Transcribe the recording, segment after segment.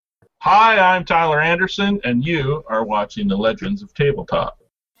Hi, I'm Tyler Anderson, and you are watching the Legends of Tabletop.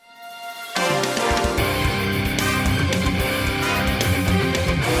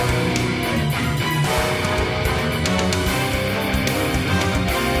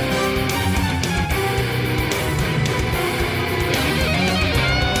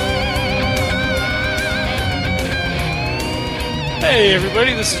 Hey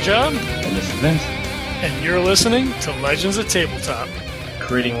everybody, this is John. And this is Vince. And you're listening to Legends of Tabletop.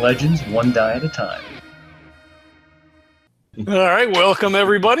 Creating legends one die at a time. All right, welcome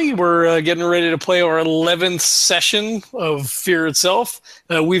everybody. We're getting ready to play our 11th session of Fear Itself.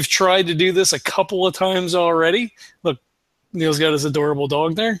 We've tried to do this a couple of times already. Look, Neil's got his adorable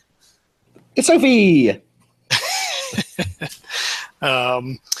dog there. It's Sophie!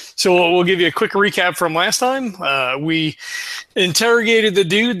 So we'll give you a quick recap from last time. We interrogated the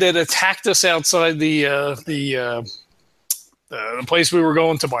dude that attacked us outside the place we were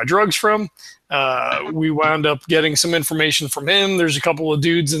going to buy drugs from. We wound up getting some information from him. There's a couple of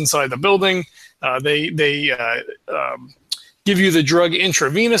dudes inside the building. They give you the drug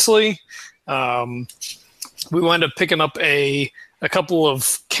intravenously. We wound up picking up a couple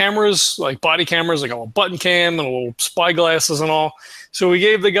of cameras, like body cameras, like a little button cam and a little spy glasses and all. So we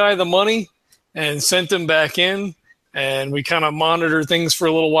gave the guy the money and sent him back in, and we kind of monitored things for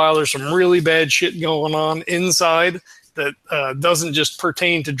a little while. There's some really bad shit going on inside that doesn't just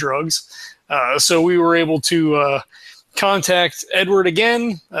pertain to drugs. So we were able to contact Edward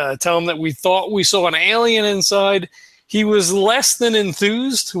again, tell him that we thought we saw an alien inside. He was less than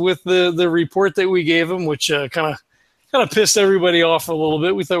enthused with the report that we gave him, which kind of pissed everybody off a little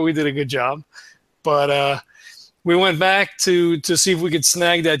bit. We thought we did a good job. But we went back to see if we could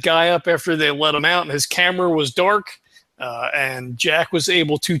snag that guy up after they let him out, and his camera was dark. And Jack was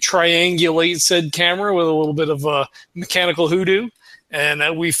able to triangulate said camera with a little bit of mechanical hoodoo.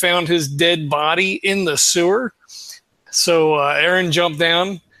 And we found his dead body in the sewer. So Aaron jumped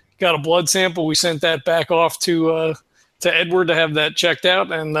down, got a blood sample. We sent that back off to Edward to have that checked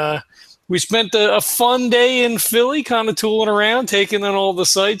out. And we spent a fun day in Philly, kind of tooling around, taking in all the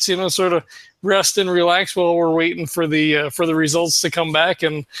sights, sort of rest and relax while we're waiting for the results to come back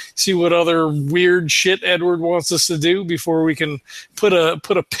and see what other weird shit Edward wants us to do before we can put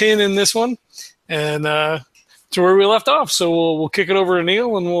a pin in this one and to where we left off. So we'll kick it over to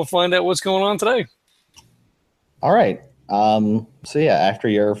Neil and we'll find out what's going on today. All right. So yeah, after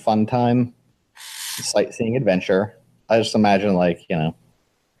your fun time sightseeing adventure, I just imagine you're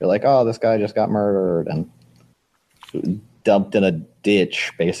like, oh, this guy just got murdered and dumped in a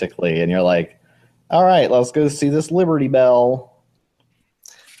ditch, basically, and you're like, all right, let's go see this Liberty Bell.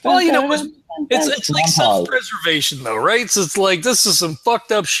 Well, it's like self-preservation, though, right? So it's like, this is some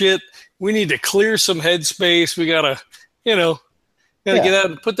fucked up shit. We need to clear some headspace. We gotta get out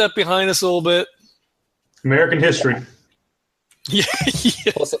and put that behind us a little bit. American history. Yeah.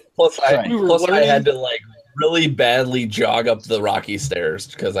 Plus, I had to really badly jog up the rocky stairs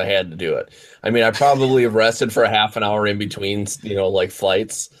because I had to do it. I mean, I probably have rested for a half an hour in between,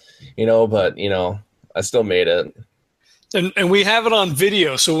 flights, but, I still made it. And we have it on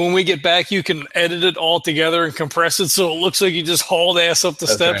video, so when we get back, you can edit it all together and compress it so it looks like you just hauled ass up the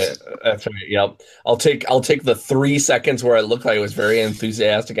steps. Right. That's right. Yep. I'll take the 3 seconds where I looked like I was very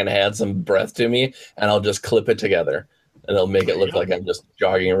enthusiastic and had some breath to me, and I'll just clip it together, and it'll make it look like I'm just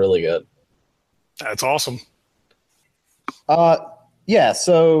jogging really good. That's awesome. Yeah,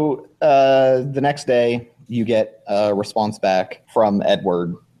 so the next day you get a response back from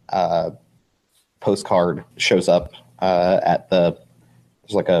Edward. Postcard shows up there's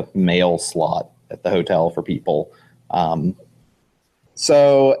like a mail slot at the hotel for people.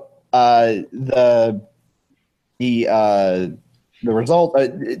 So the result,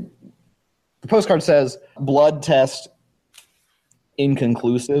 the postcard says blood test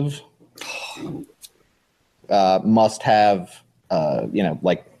inconclusive. Must have,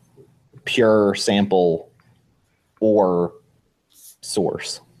 pure sample or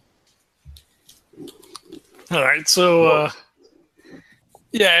source. All right, so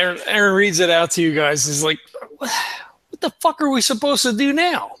Aaron reads it out to you guys. He's like, "What the fuck are we supposed to do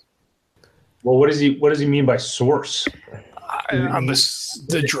now?" Well, what does he mean by source? On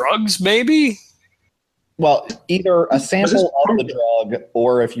the drugs, maybe. Well, either a sample of the drug,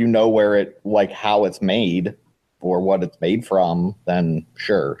 or if you know where how it's made or what it's made from, then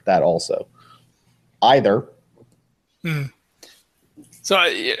sure, that also. Either. So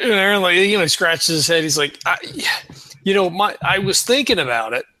Aaron, scratches his head. He's like, I was thinking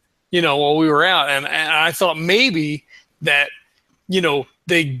about it, while we were out, and I thought maybe that,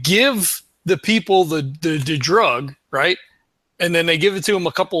 they give the people the drug, right? and then they give it to him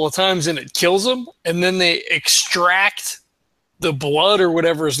a couple of times and it kills him, and then they extract the blood or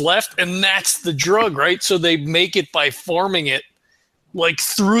whatever is left, and that's the drug, right? So they make it by farming it like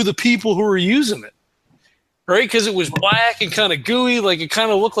through the people who are using it, right? Because it was black and kind of gooey, like it kind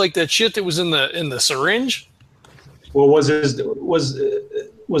of looked like that shit that was in the syringe. Well, was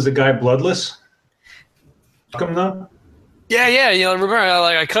the guy bloodless? Fuck him though. Yeah. You know, remember,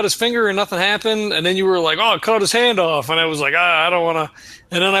 I cut his finger and nothing happened, and then you were like, "Oh, I cut his hand off," and I was like, "I don't want to."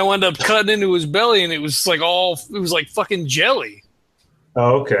 And then I wound up cutting into his belly, and it was like fucking jelly.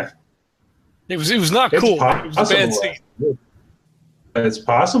 Oh, okay. It was not cool. It was a bad scene. It's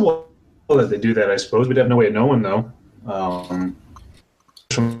possible that they do that. I suppose we'd have no way of knowing though.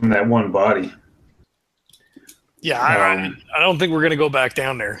 From that one body. Yeah, I don't think we're gonna go back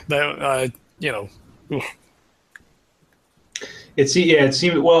down there. That oof. It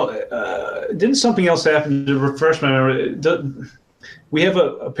seemed well. Didn't something else happen to refresh my memory? We have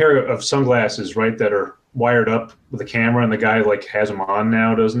a pair of sunglasses, right, that are wired up with a camera, and the guy like has them on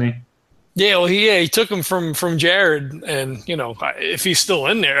now, doesn't he? Yeah, well, he took them from Jared, and if he's still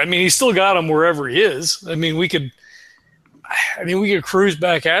in there, I mean, he's still got them wherever he is. I mean, we could cruise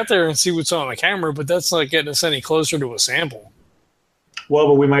back out there and see what's on the camera, but that's not getting us any closer to a sample. Well,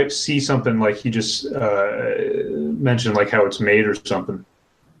 but we might see something like he just mentioned, like how it's made or something.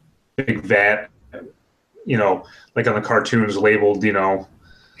 Big vat, like on the cartoons labeled,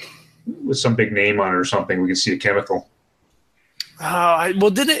 with some big name on it or something. We can see a chemical.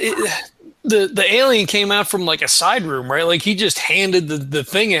 The alien came out from like a side room, right? Like he just handed the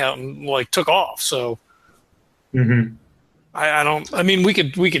thing out and like took off. So, mm-hmm.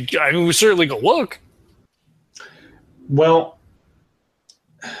 We certainly go look. Well,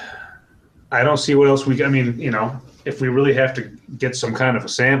 I don't see what else if we really have to get some kind of a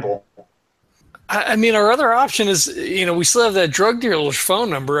sample. I mean, our other option is, we still have that drug dealer's phone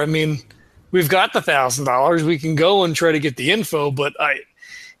number. I mean, we've got the $1,000. We can go and try to get the info, but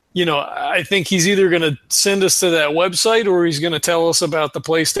I think he's either going to send us to that website or he's going to tell us about the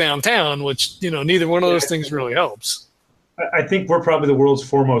place downtown, which, neither one of those things really helps. I think we're probably the world's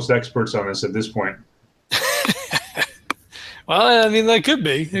foremost experts on this at this point. Well, I mean, that could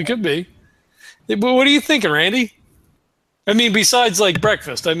be. It could be. But what are you thinking, Randy? I mean, besides like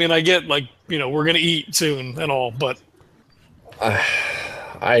breakfast, I mean, I get like, we're going to eat soon and all, but.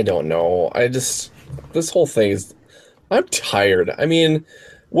 I don't know. This whole thing I'm tired. I mean,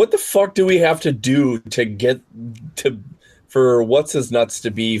 what the fuck do we have to do for what's his nuts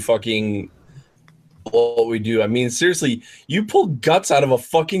to be fucking what we do? I mean, seriously, you pulled guts out of a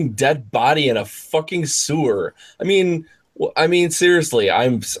fucking dead body in a fucking sewer. I mean, seriously,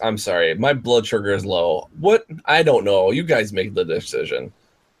 I'm sorry. My blood sugar is low. What? I don't know. You guys make the decision.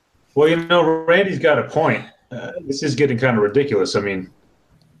 Well, Randy's got a point. This is getting kind of ridiculous. I mean,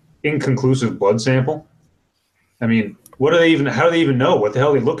 inconclusive blood sample. I mean, how do they even know? What the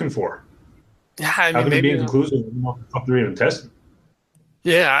hell are they looking for? Yeah, how can it be inconclusive? What the fuck they're even testing?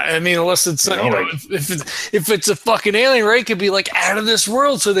 Yeah, I mean, unless it's if it's a fucking alien, right? It could be like out of this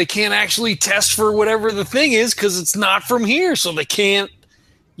world, so they can't actually test for whatever the thing is because it's not from here, so they can't.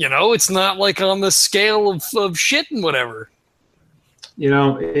 It's not like on the scale of shit and whatever.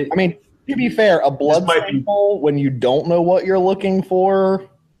 I mean, to be fair, a blood sample when you don't know what you're looking for,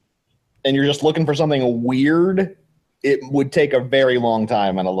 and you're just looking for something weird, it would take a very long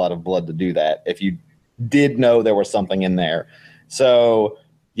time and a lot of blood to do that. If you did know there was something in there. So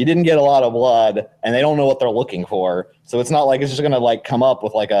you didn't get a lot of blood, and they don't know what they're looking for. So it's not like it's just going to like come up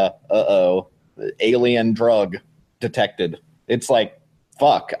with like alien drug detected. It's like,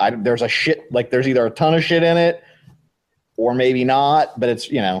 fuck, there's either a ton of shit in it or maybe not, but it's,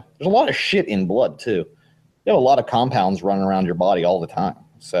 there's a lot of shit in blood too. You have a lot of compounds running around your body all the time.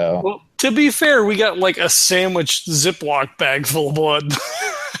 So, well, to be fair, we got like a sandwich Ziploc bag full of blood.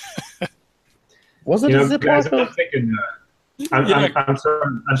 Was it a Ziploc? Guys, I'm thinking, I'm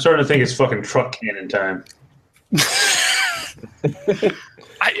starting to think it's fucking truck cannon time.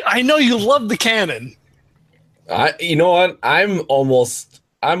 I know you love the cannon. You know what? I'm almost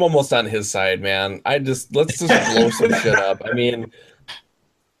on his side, man. Let's just blow some shit up. I mean,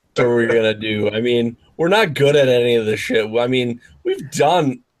 what are we gonna do? I mean, we're not good at any of this shit. I mean, we've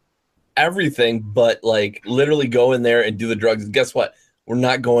done everything, but like literally go in there and do the drugs. Guess what? We're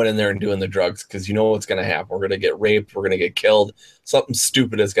not going in there and doing the drugs because you know what's going to happen. We're going to get raped. We're going to get killed. Something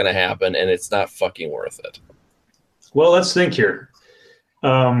stupid is going to happen, and it's not fucking worth it. Well, let's think here.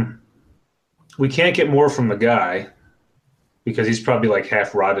 We can't get more from the guy because he's probably like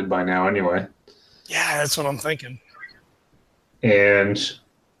half rotted by now anyway. Yeah, that's what I'm thinking. And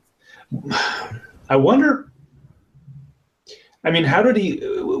I wonder I mean, how did he?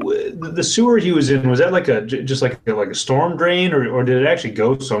 The sewer he was in, was that like just like a storm drain, or did it actually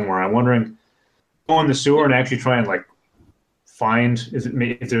go somewhere? I'm wondering. Go in the sewer and actually try and like find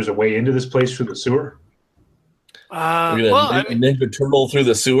if there's a way into this place through the sewer. Ninja Turtle through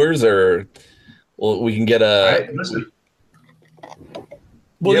the sewers, or we can get a. Listen.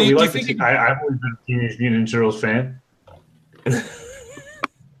 Well, Yeah, I've always been a Teenage Mutant Ninja Turtles fan.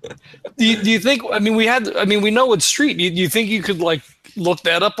 Do you think? I mean, we know it's street. Do you think you could like look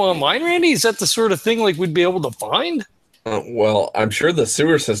that up online, Randy? Is that the sort of thing like we'd be able to find? Well, I'm sure the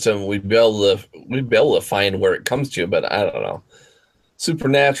sewer system we'd be able to find where it comes to, but I don't know.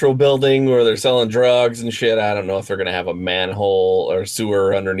 Supernatural building where they're selling drugs and shit. I don't know if they're gonna have a manhole or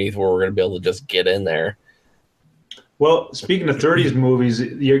sewer underneath where we're gonna be able to just get in there. Well, speaking of 30s movies,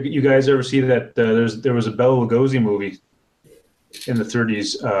 you guys ever see that there was a Bela Lugosi movie in the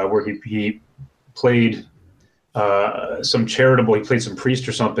 30s where he played some charitable, he played some priest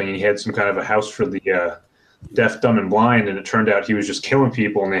or something, and he had some kind of a house for the deaf, dumb, and blind, and it turned out he was just killing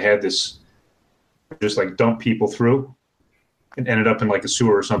people, and they had this just like dump people through and ended up in like a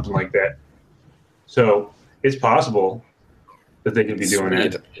sewer or something like that. So it's possible that they could be doing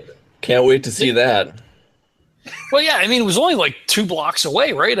that. Can't wait to see that. Well, yeah, I mean, it was only like 2 blocks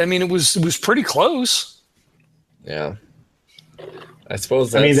away, right? I mean, it was pretty close. Yeah. I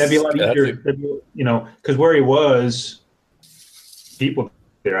suppose that'd be a lot easier, because where he was, people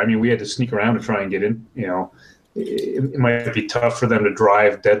there. I mean, we had to sneak around to try and get in. It might be tough for them to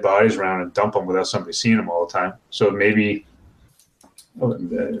drive dead bodies around and dump them without somebody seeing them all the time. So maybe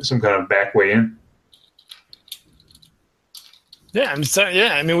some kind of back way in. Yeah,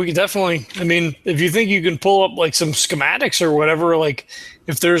 I mean, we could definitely. I mean, if you think you can pull up like some schematics or whatever, like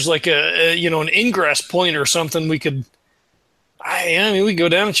if there's like an ingress point or something, we could. I mean, we could go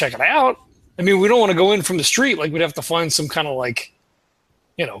down and check it out. I mean, we don't want to go in from the street. Like we'd have to find some kind of like,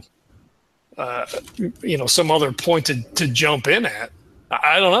 some other point to jump in at.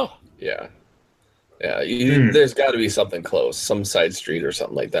 I don't know. Yeah. There's got to be something close, some side street or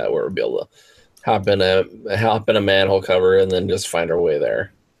something like that, where we'll be able to hop in a manhole cover and then just find our way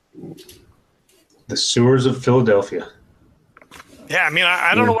there. The sewers of Philadelphia. Yeah, I mean,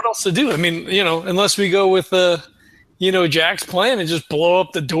 I don't know what else to do. I mean, unless we go with Jack's plan and just blow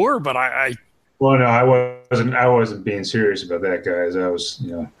up the door. But Well, no, I wasn't being serious about that, guys. I was,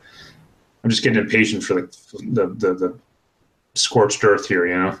 I'm just getting impatient for the scorched earth here,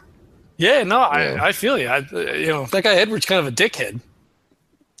 Yeah, no, yeah. I feel you. That guy Edward's kind of a dickhead.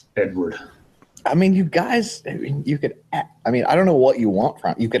 Edward. I mean, you guys, you could, I don't know what you want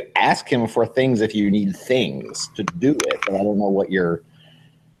from him. You could ask him for things if you need things to do it, but I don't know what you're,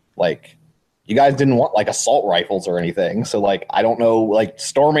 like, you guys didn't want, like, assault rifles or anything, so, like, I don't know, like,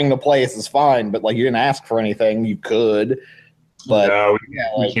 storming the place is fine, but, like, you didn't ask for anything, you could, but. No,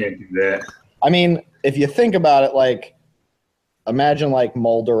 we can't do that. I mean, if you think about it, like, imagine, like,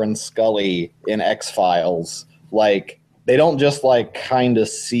 Mulder and Scully in X-Files, like, they don't just, like, kind of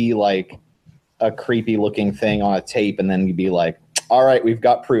see, like, a creepy looking thing on a tape and then you'd be like, all right, we've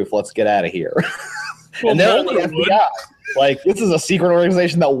got proof, let's get out of here. Well, and they're the FBI. Like, this is a secret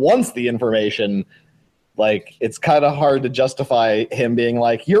organization that wants the information. Like, it's kind of hard to justify him being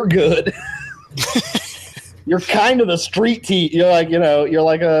like, you're good. You're kind of the street team. You're like, you're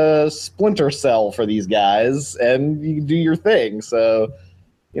like a Splinter Cell for these guys and you do your thing. So,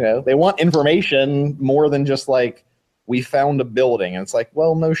 they want information more than just like, we found a building, and it's like,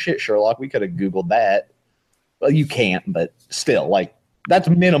 well, no shit, Sherlock. We could have Googled that. Well, you can't, but still, like, that's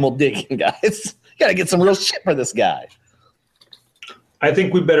minimal digging, guys. You got to get some real shit for this guy. I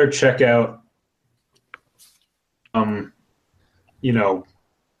think we better check out,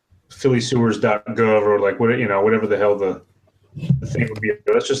 phillysewers.gov or like whatever the hell the thing would be.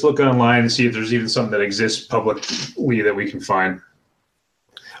 Let's just look online and see if there's even something that exists publicly that we can find.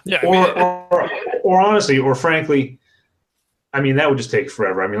 Yeah, or honestly, or frankly. I mean, that would just take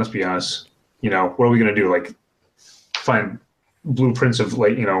forever. I mean, let's be honest. What are we going to do? Like, find blueprints of,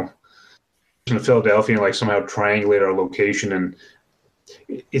 like, in Philadelphia and, like, somehow triangulate our location. And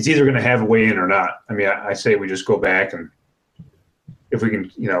it's either going to have a way in or not. I mean, I say we just go back and if we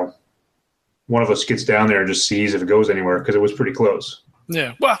can, one of us gets down there and just sees if it goes anywhere because it was pretty close.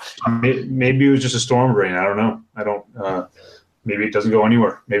 Yeah. Well, maybe it was just a storm drain. I don't know. Maybe it doesn't go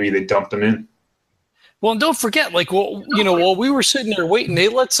anywhere. Maybe they dumped them in. Well, and don't forget, like, while we were sitting there waiting, they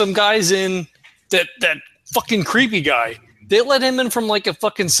let some guys in. That fucking creepy guy. They let him in from like a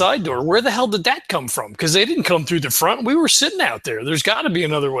fucking side door. Where the hell did that come from? Because they didn't come through the front. We were sitting out there. There's got to be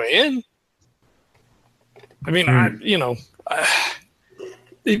another way in. I mean,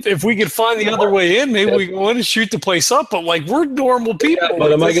 if we could find the other way in, maybe we go in and shoot the place up. But like, we're normal people. Yeah,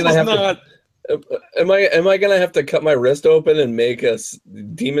 but am I gonna have to? Am I gonna have to cut my wrist open and make a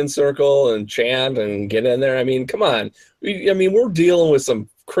demon circle and chant and get in there? I mean, come on. We're dealing with some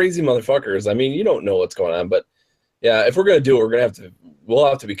crazy motherfuckers. I mean, you don't know what's going on, but yeah, if we're gonna do it, we'll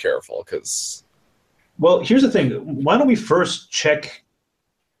have to be careful because. Well, here's the thing. Why don't we first check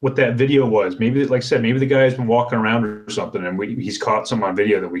what that video was? Maybe, like I said, maybe the guy's been walking around or something, and he's caught some on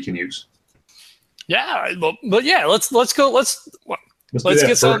video that we can use. Yeah, but yeah, let's go. Let's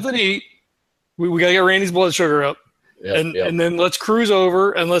get something to eat. We gotta get Randy's blood sugar up, and then let's cruise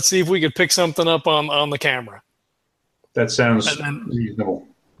over and let's see if we could pick something up on the camera. That sounds reasonable.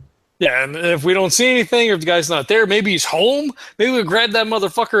 Yeah, and if we don't see anything, or if the guy's not there, maybe he's home. Maybe we'll grab that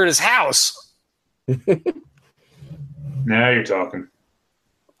motherfucker at his house. Now you're talking.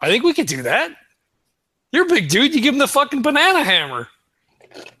 I think we could do that. You're a big dude. You give him the fucking banana hammer.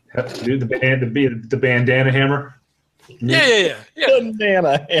 Do the bandana hammer. Yeah.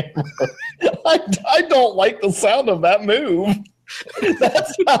 Banana hammer. I don't like the sound of that move.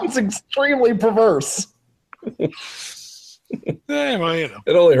 That sounds extremely perverse. Well, It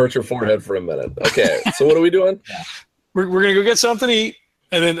only hurts your forehead for a minute. Okay, so what are we doing? We're gonna go get something to eat,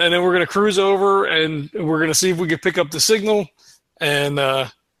 and then we're gonna cruise over, and we're gonna see if we can pick up the signal, and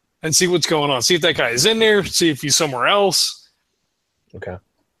see what's going on. See if that guy is in there. See if he's somewhere else. Okay.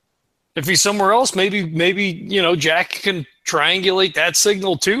 If he's somewhere else, maybe Jack can triangulate that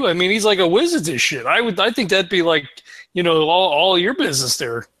signal too. I mean, he's like a whiz at this shit. I think that'd be like all your business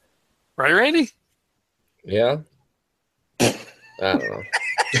there, right, Randy? Yeah. I don't know.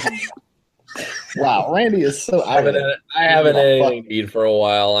 Wow, Randy is so. I haven't had anything to eat for a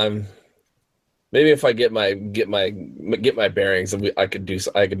while. Maybe if I get my bearings, I could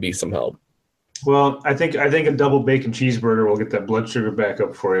be some help. Well, I think a double bacon cheeseburger will get that blood sugar back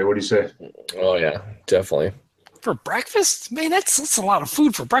up for you. What do you say? Oh yeah, definitely. For breakfast, man, that's a lot of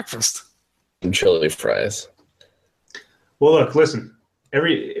food for breakfast. And chili fries. Well, look, listen.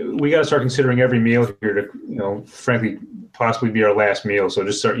 We got to start considering every meal here to, frankly, possibly be our last meal. So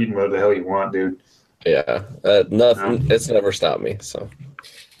just start eating whatever the hell you want, dude. Yeah, nothing. It's never stopped me. So.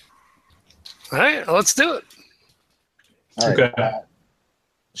 All right, let's do it. All right. Okay.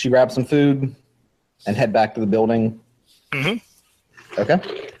 She grabs some food and head back to the building. Mm-hmm. Okay.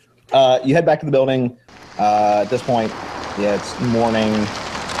 You head back to the building. At this point, yeah, it's morning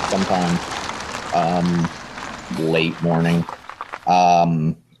sometime. Late morning.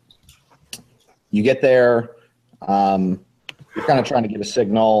 You get there. You're kind of trying to give a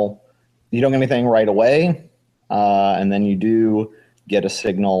signal. You don't get anything right away. And then you do get a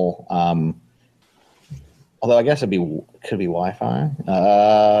signal. Although I guess could be Wi-Fi.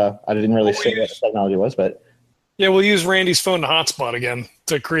 I didn't really say what the technology was, but yeah, we'll use Randy's phone to hotspot again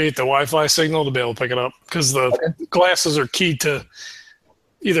to create the Wi-Fi signal to be able to pick it up because the glasses are key to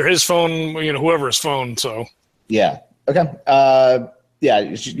either his phone, whoever's phone. So yeah, okay, yeah,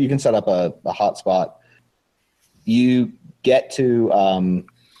 you can set up a hotspot. You get to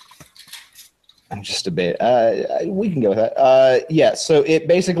just a bit. We can go with that. Yeah, so it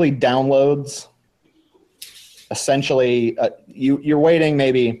basically downloads. Essentially, you're waiting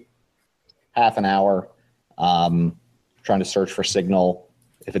maybe half an hour, trying to search for signal.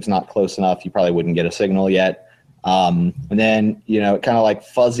 If it's not close enough, you probably wouldn't get a signal yet. And then, it kind of like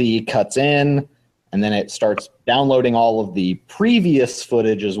fuzzy cuts in, and then it starts downloading all of the previous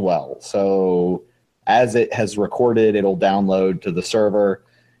footage as well. So as it has recorded, it'll download to the server,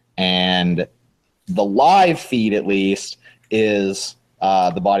 and the live feed, at least, is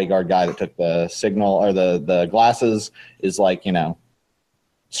the bodyguard guy that took the signal or the glasses is like,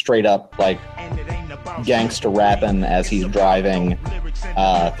 straight up like gangster rapping as he's driving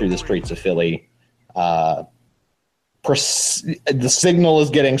through the streets of Philly. The signal is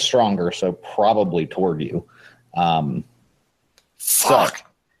getting stronger, so probably toward you. Fuck.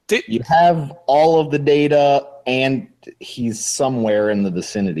 So you have all of the data, and he's somewhere in the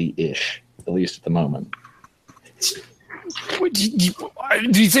vicinity-ish, at least at the moment.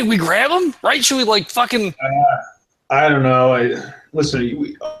 Do you think we grab him? Right? Should we fucking? I don't know.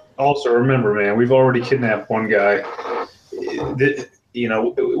 Listen. Also, remember, man, we've already kidnapped one guy.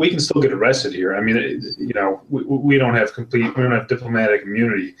 We can still get arrested here. I mean, we don't have diplomatic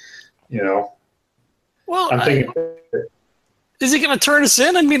immunity. Well, I'm thinking. Is he going to turn us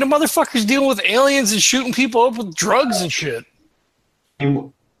in? I mean, the motherfucker's dealing with aliens and shooting people up with drugs and shit. I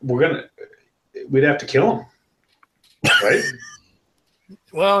mean, we'd have to kill him. Right.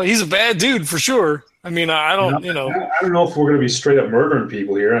 Well, he's a bad dude for sure. I mean, I don't know if we're going to be straight up murdering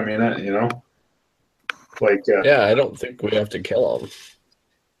people here. I mean, yeah, I don't think we have to kill him.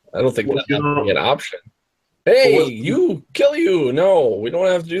 I don't think Well, that's you know- an option. Hey, Well, you kill you. No, we don't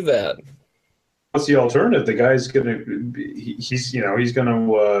have to do that. What's the alternative? The guy's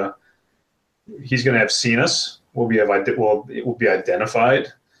he's gonna have seen us. We'll be identified.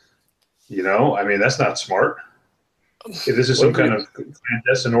 You know, I mean, that's not smart. If this is some kind of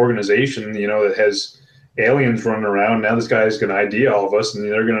clandestine organization, you know, that has aliens running around, now this guy's going to ID all of us,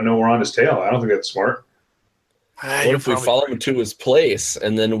 and they're going to know we're on his tail. I don't think that's smart. What if we follow him to his place,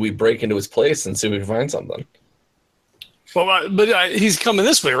 and then we break into his place and see if we can find something? Well, but he's coming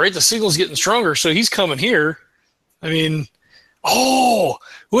this way, right? The signal's getting stronger, so he's coming here. I mean,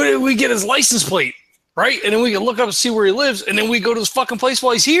 we get his license plate, right? And then we can look up and see where he lives, and then we go to his fucking place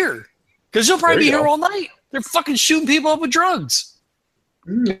while he's here. Because he'll probably be here all night. They're fucking shooting people up with drugs.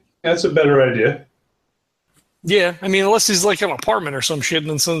 That's a better idea. Yeah, I mean, unless he's like an apartment or some shit, and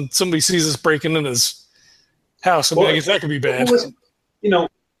then somebody sees us breaking in his house. I mean, I guess that could be bad. You know,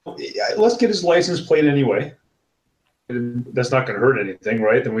 let's get his license plate anyway. That's not going to hurt anything,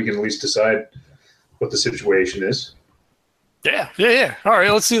 right? Then we can at least decide what the situation is. Yeah. All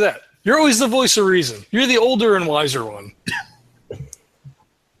right, let's do that. You're always the voice of reason. You're the older and wiser one.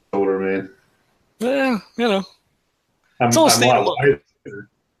 Older man. Yeah, you know. I'm a lot wiser.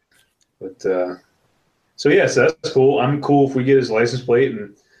 But so that's cool. I'm cool if we get his license plate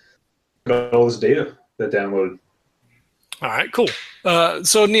and got all this data that downloaded. All right, cool.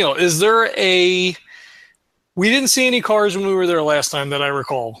 So Neil, is there we didn't see any cars when we were there last time that I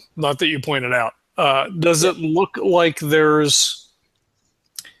recall, not that you pointed out. Does it look like there's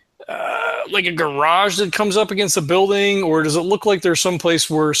like a garage that comes up against a building, or does it look like there's some place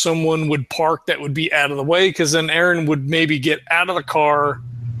where someone would park that would be out of the way? Because then Aaron would maybe get out of the car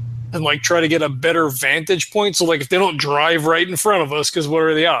and like try to get a better vantage point. So like if they don't drive right in front of us, because what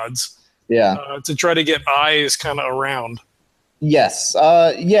are the odds? Yeah. To try to get eyes kind of around. Yes.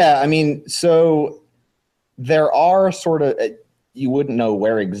 Yeah. I mean, so there are sort of, you wouldn't know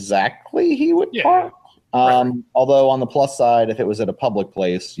where exactly he would park. Although on the plus side, if it was at a public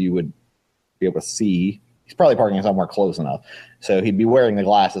place, you would be able to see. He's probably parking somewhere close enough, so he'd be wearing the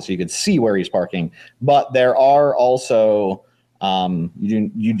glasses so you could see where he's parking. But there are also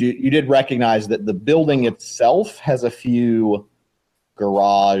you did recognize that the building itself has a few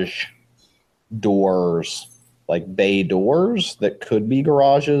garage doors, like bay doors that could be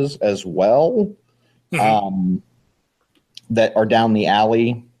garages as well, that are down the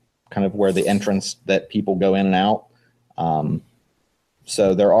alley, kind of where the entrance that people go in and out.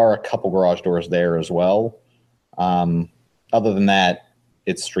 So there are a couple garage doors there as well. Other than that,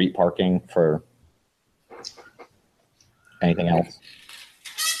 it's street parking for anything else.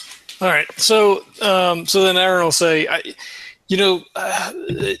 All right. So then Aaron will say,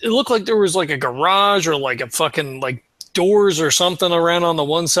 it looked like there was like a garage or like a fucking like doors or something around on the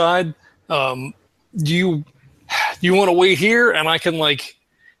one side. Do you want to wait here and I can like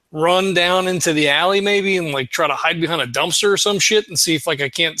run down into the alley maybe and like try to hide behind a dumpster or some shit and see if like I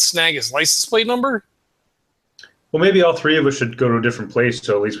can't snag his license plate number? Well, maybe all three of us should go to a different place,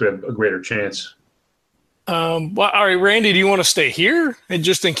 so at least we have a greater chance. Well, all right, Randy, do you want to stay here and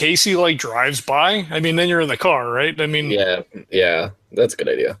just in case he like drives by? I mean, then you're in the car, right? I mean, yeah, that's a good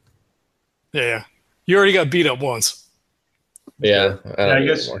idea. Yeah, you already got beat up once. Yeah, I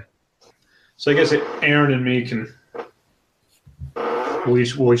guess. So I guess Aaron and me can.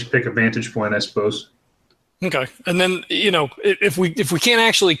 We'll each pick a vantage point, I suppose. Okay, and then if we can't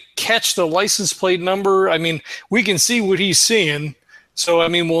actually catch the license plate number, I mean, we can see what he's seeing. So I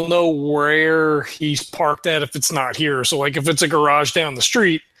mean, we'll know where he's parked at if it's not here. So like, if it's a garage down the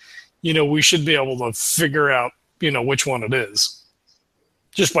street, we should be able to figure out which one it is,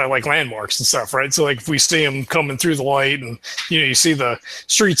 just by like landmarks and stuff, right? So like, if we see him coming through the light and you see the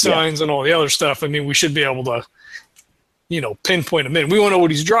street signs and all the other stuff, I mean, we should be able to pinpoint him in. We won't know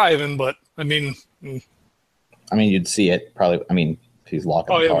what he's driving, but I mean, you'd see it probably. I mean, if he's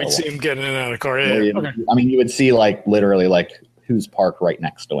locking. Oh yeah, we'd see him getting in and out of the car. Yeah. Okay. I mean, you would see like literally like who's parked right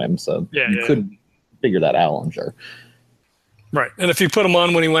next to him, so you could figure that out. I'm sure. Right, and if you put him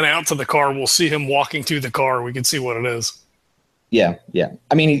on when he went out to the car, we'll see him walking through the car. We can see what it is. Yeah.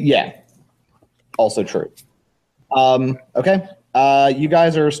 I mean, yeah. Also true. Okay. You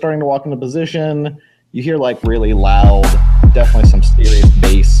guys are starting to walk into position. You hear like really loud, definitely some serious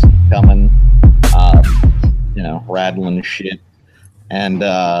bass coming, rattling shit. And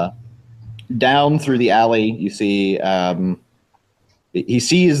down through the alley, you see he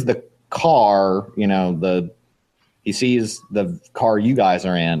sees the car, he sees the car you guys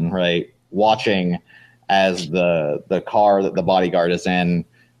are in, right? Watching as the car that the bodyguard is in,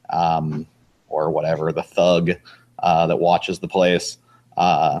 or whatever, the thug that watches the place,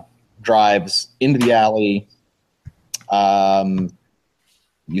 drives into the alley.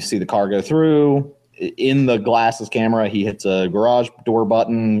 You see the car go through. In the glasses camera, he hits a garage door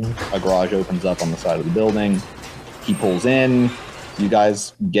button. A garage opens up on the side of the building. He pulls in. You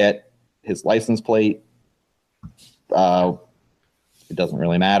guys get his license plate. It doesn't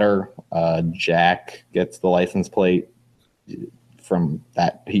really matter. Jack gets the license plate from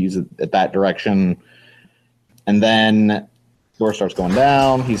that. He's at that direction. And then door starts going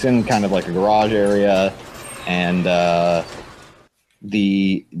down. He's in kind of like a garage area. And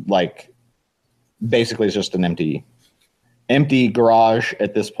basically it's just an empty garage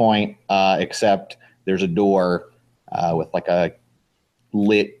at this point, except there's a door with like a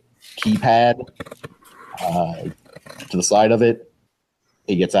lit keypad to the side of it.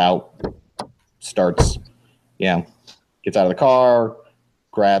 He gets out, gets out of the car,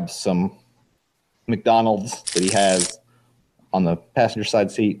 grabs some McDonald's that he has on the passenger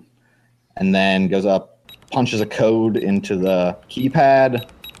side seat, and then goes up, punches a code into the keypad.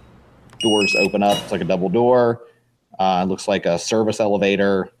 Doors open up. It's like a double door. It looks like a service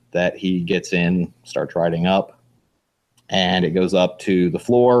elevator that he gets in, starts riding up, and it goes up to the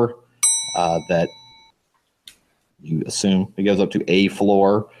floor that you assume it goes up to a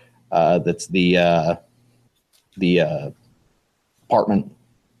floor. That's the apartment.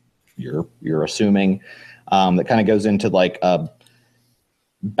 You're assuming that kind of goes into like a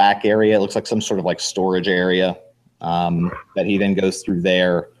back area. It looks like some sort of like storage area that he then goes through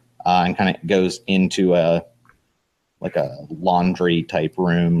there and kind of goes into a laundry type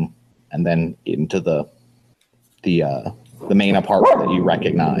room and then into the main apartment that you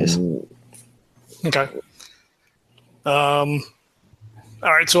recognize. Okay. All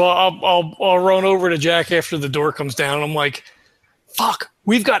right, so I'll run over to Jack after the door comes down. I'm like, fuck,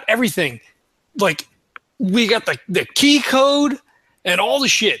 we've got everything. Like, we got the key code and all the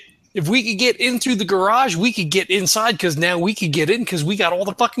shit. If we could get in through the garage, we could get inside because now we could get in because we got all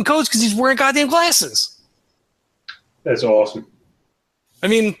the fucking codes because he's wearing goddamn glasses. That's awesome. I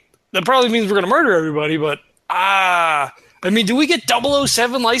mean, that probably means we're going to murder everybody, but I mean, do we get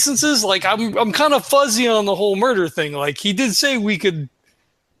 007 licenses? Like, I'm kind of fuzzy on the whole murder thing. Like, he did say we could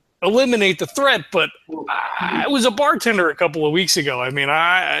eliminate the threat, but I was a bartender a couple of weeks ago. I mean,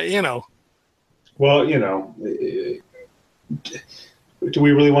 Well, do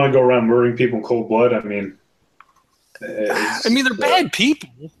we really want to go around murdering people in cold blood? I mean, they're bad people.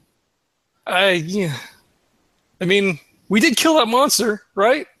 I mean, we did kill that monster,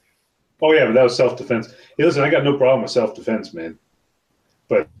 right? Oh yeah, but that was self-defense. Hey, listen, I got no problem with self-defense, man.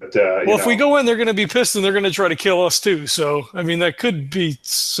 But if we go in, they're going to be pissed and they're going to try to kill us too. So, I mean, that could be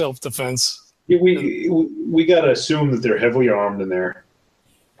self-defense. Yeah, we got to assume that they're heavily armed in there.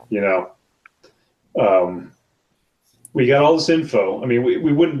 We got all this info. I mean,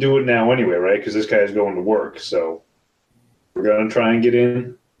 we wouldn't do it now anyway, right? Because this guy's going to work. So we're going to try and get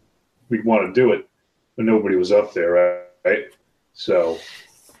in. We'd want to do it, but nobody was up there, right? So...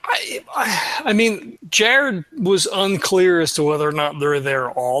 I mean, Jared was unclear as to whether or not they're there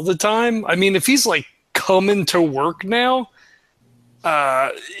all the time. I mean, if he's like coming to work now,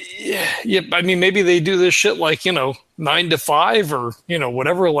 I mean, maybe they do this shit like, 9 to 5 or,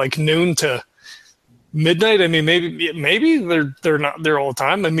 whatever, like noon to midnight. I mean, maybe they're not there all the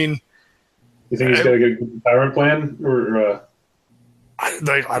time. I mean, you think he's got a good retirement plan or, I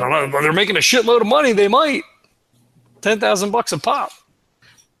don't know. They're making a shitload of money. They might $10,000 a pop.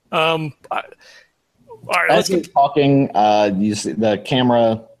 All right, as you're talking, you see the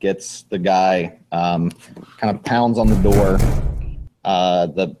camera gets the guy kind of pounds on the door,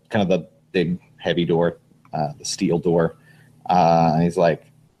 the big heavy door, the steel door, and he's like,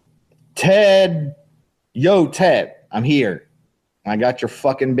 Ted, I'm here. I got your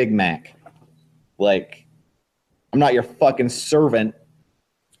fucking Big Mac. Like, I'm not your fucking servant,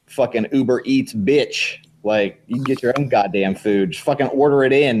 fucking Uber Eats bitch. Like, you can get your own goddamn food. Just fucking order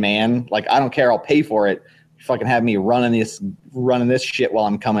it in, man. Like, I don't care. I'll pay for it. You fucking have me running this shit while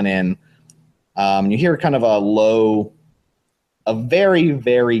I'm coming in. You hear kind of a very,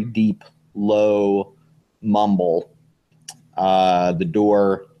 very deep, low mumble. The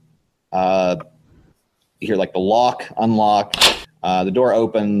door, you hear like the lock, unlock. The door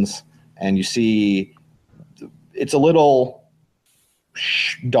opens, and you see it's a little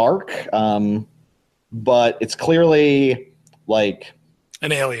dark. But it's clearly like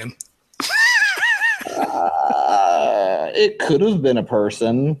an alien. It could have been a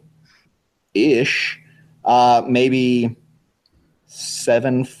person-ish, maybe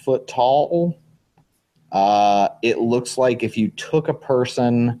 7 foot tall. It looks like if you took a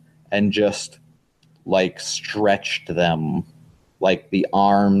person and just like stretched them like the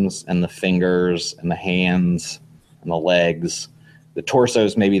arms and the fingers and the hands and the legs. The torso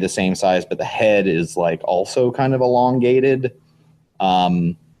is maybe the same size, but the head is like also kind of elongated,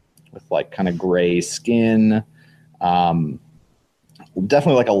 with like kind of gray skin.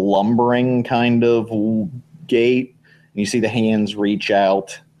 Definitely like a lumbering kind of gait. And you see the hands reach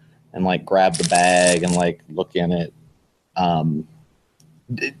out and like grab the bag and like look in it.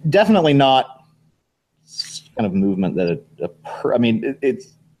 Definitely not kind of movement that it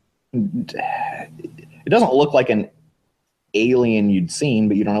doesn't look like an alien you'd seen,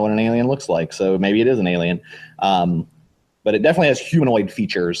 but you don't know what an alien looks like, so maybe it is an alien. But it definitely has humanoid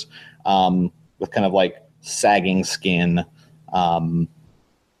features, with kind of like sagging skin, kind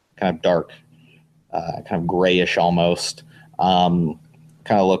of dark, kind of grayish almost.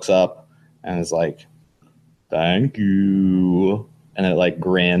 Kind of looks up and is like, "Thank you," and it like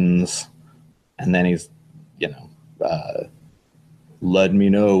grins, and then he's, let me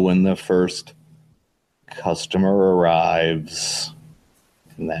know when the first customer arrives,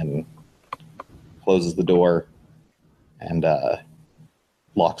 and then closes the door and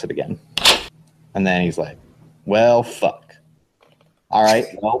locks it again. And then he's like, well, fuck. All right,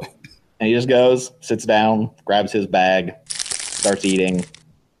 well. And he just goes, sits down, grabs his bag, starts eating,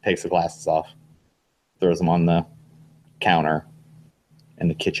 takes the glasses off, throws them on the counter in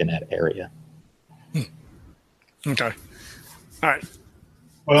the kitchenette area. Okay. All right.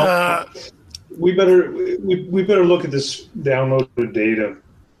 Well, we better look at this downloaded data.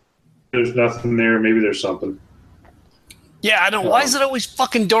 There's nothing there. Maybe there's something. Yeah, I don't. Why is it always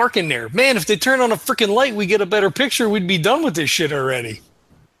fucking dark in there? Man, if they turn on a freaking light, we get a better picture, we'd be done with this shit already.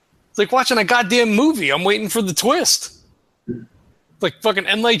 It's like watching a goddamn movie. I'm waiting for the twist. It's like fucking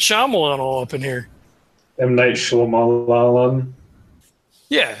M. Night Shyamalan all up in here. M. Night Shyamalan?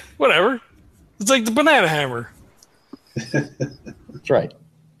 Yeah, whatever. It's like the Banana Hammer. That's right.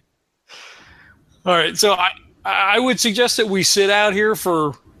 All right, so I would suggest that we sit out here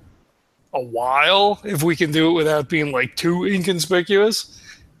for a while if we can do it without being like too inconspicuous.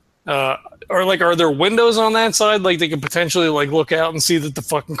 Or like, are there windows on that side? Like they could potentially like look out and see that the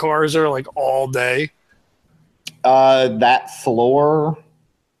fucking cars are like all day. That floor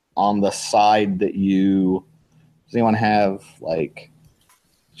on the side that does anyone have like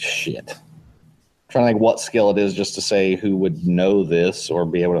shit? I'm trying to think what skill it is just to say who would know this or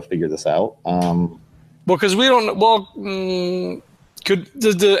be able to figure this out. Well, because we don't. Well,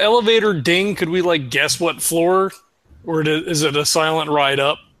 does the elevator ding? Could we like guess what floor, or is it a silent ride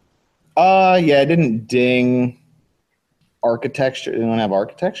up? Yeah, it didn't ding. Architecture. Anyone have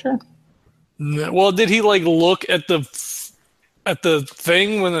architecture? No. Well, did he like look at the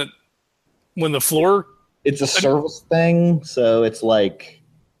thing when the floor? It's a service thing, so it's like,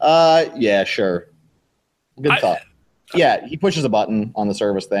 yeah, sure. Good thought. Yeah, he pushes a button on the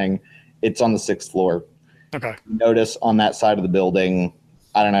service thing. It's on the 6th floor. Okay. Notice on that side of the building,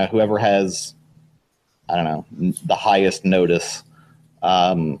 I don't know, whoever has, the highest notice,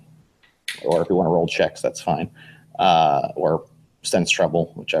 or if you want to roll checks, that's fine. Or sense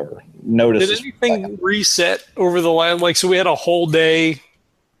trouble, whichever. Notice. Did anything reset over the line? Like, so we had a whole day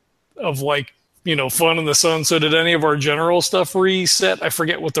of like, fun in the sun. So did any of our general stuff reset? I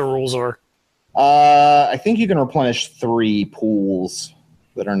forget what the rules are. I think you can replenish 3 pools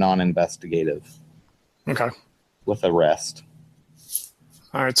that are non-investigative. Okay. With a rest.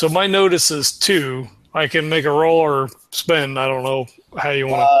 All right. So my notice is 2. I can make a roll or spend. I don't know how you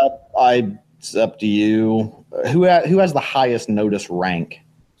want to. It's up to you. Who has the highest notice rank?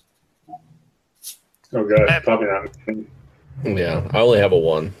 Oh god, probably not. Yeah, I only have a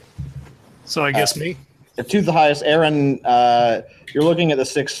 1. So I guess me. If 2's the highest, Aaron, you're looking at the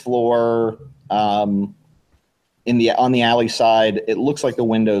 6th floor. On the alley side, it looks like the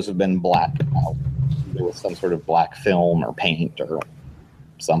windows have been blacked out. There was some sort of black film or paint or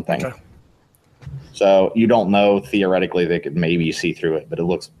something. Okay. So you don't know. Theoretically, they could maybe see through it, but it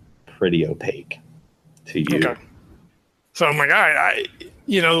looks pretty opaque to you. Okay. So I'm like, all right,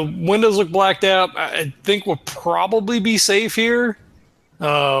 windows look blacked out. I think we'll probably be safe here.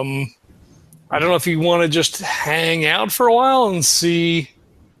 I don't know if you want to just hang out for a while and see,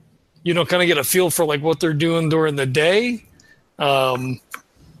 kind of get a feel for like what they're doing during the day. Maybe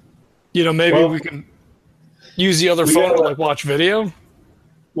we can use the other phone to like watch video.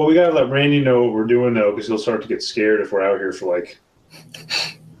 Well, we gotta let Randy know what we're doing though, because he'll start to get scared if we're out here for like.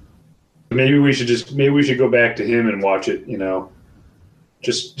 Maybe we should go back to him and watch it.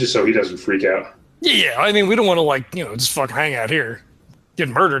 Just so he doesn't freak out. Yeah, I mean, we don't want to like just fucking hang out here, get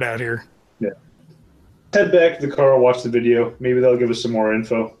murdered out here. Yeah. Head back to the car, watch the video. Maybe they'll give us some more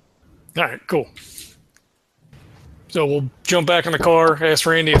info. All right, cool. So we'll jump back in the car, ask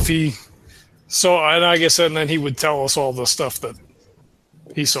Randy if he saw, and I guess, and then he would tell us all the stuff that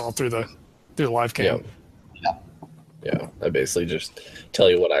he saw through the live cam. Yeah. I basically just tell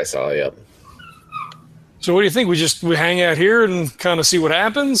you what I saw. Yep. So what do you think? We hang out here and kind of see what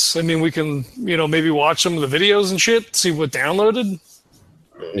happens? I mean, we can, maybe watch some of the videos and shit, see what downloaded.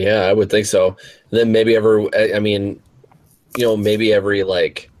 Yeah, I would think so. And then maybe every,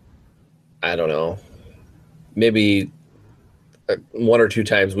 like, I don't know, maybe 1 or 2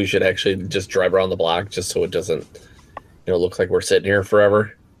 times we should actually just drive around the block just so it doesn't, look like we're sitting here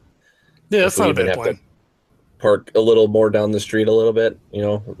forever. Yeah, that's not a bad plan. Park a little more down the street a little bit,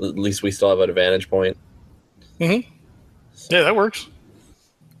 at least we still have a vantage point. Mm-hmm. So. Yeah, that works.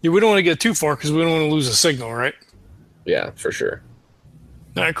 Yeah, we don't want to get too far because we don't want to lose a signal, right? Yeah, for sure.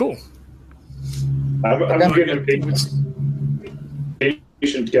 All right, cool. I'm getting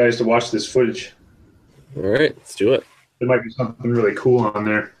patient, guys, to watch this footage. All right, let's do it. There might be something really cool on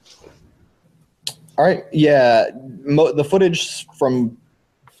there. All right, yeah. The footage from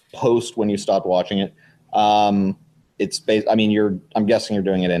post when you stopped watching it, it's based. I mean, I'm guessing you're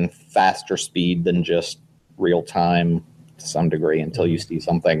doing it in faster speed than just real time to some degree until you see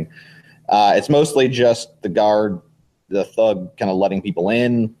something. It's mostly just the thug kind of letting people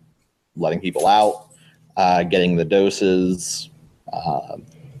in, letting people out, getting the doses.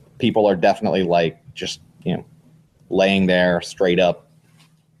 People are definitely like just, laying there straight up,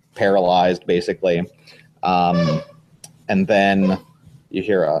 paralyzed basically. And then you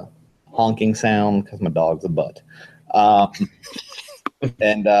hear a honking sound because my dog's a butt.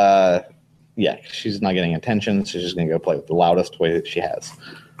 Yeah, she's not getting attention. She's just going to go play with the loudest way that she has.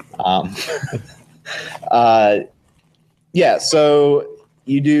 Yeah, so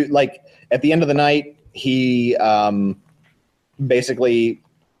you do, like, at the end of the night, he basically,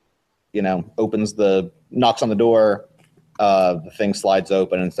 knocks on the door. The thing slides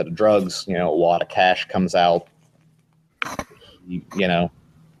open. Instead of drugs, a lot of cash comes out. He,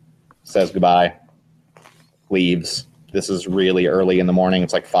 says goodbye, leaves. This is really early in the morning.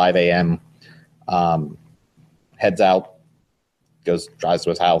 It's like 5 a.m. Heads out, drives to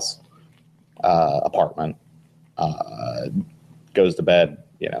his house, apartment, goes to bed,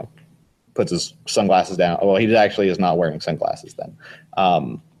 puts his sunglasses down. Well, he actually is not wearing sunglasses then.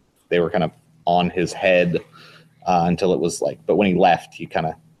 They were kind of on his head until it was like, but when he left, he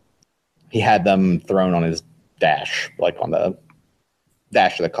had them thrown on his dash, like on the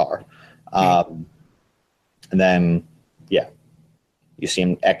dash of the car. And then, yeah, you see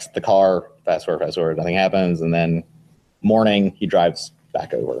him exit the car, fast forward, nothing happens. And then morning, he drives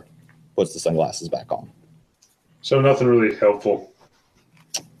back over, puts the sunglasses back on. So nothing really helpful.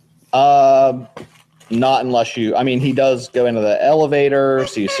 Not unless he does go into the elevator,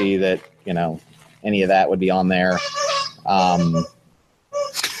 so you see that, any of that would be on there. Yeah,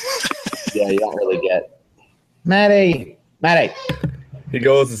 you don't really get Maddie. He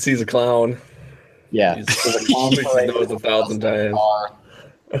goes and sees a clown. Yeah, He knows 1,000 times.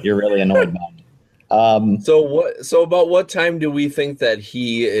 You're really annoyed by him. So about what time do we think that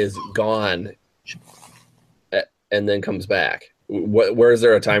he is gone, and then comes back? Where is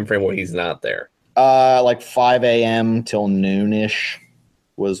there a time frame where he's not there? Like 5 a.m. till noonish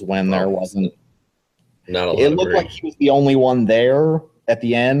was when there wasn't. Not a lot. It looked like he was the only one there at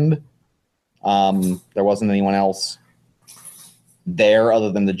the end. There wasn't anyone else there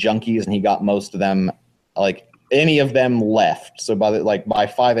other than the junkies, and he got most of them. Like any of them left. So by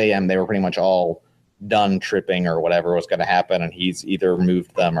 5 a.m. they were pretty much all done tripping or whatever was going to happen, and he's either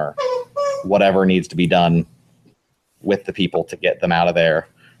moved them or whatever needs to be done with the people to get them out of there.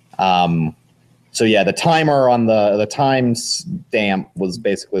 So yeah, the timer on the time stamp was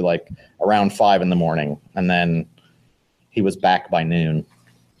basically like around 5 a.m, and then he was back by noon.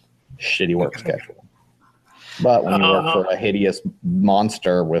 Shitty work schedule. But when you work for a hideous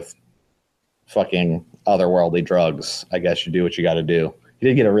monster with fucking otherworldly drugs, I guess you do what you got to do. He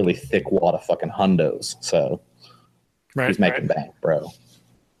did get a really thick wad of fucking hundos, so he's making bank, bro.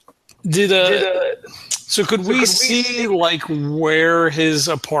 So could we see like where his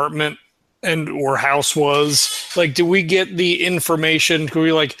apartment and or house was? Like, do we get the information? Could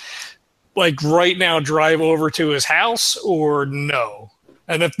we like right now drive over to his house or no?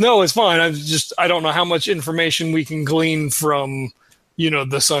 And if no, it's fine. I don't know how much information we can glean from,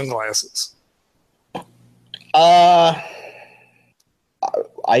 the sunglasses. I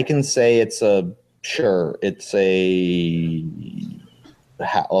can say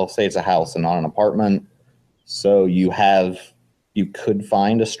I'll say it's a house and not an apartment. So you could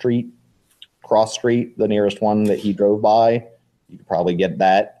find a cross street, the nearest one that he drove by. You could probably get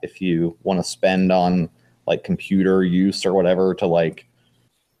that if you want to spend on like computer use or whatever to like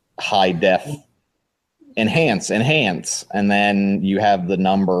high def enhance, and then you have the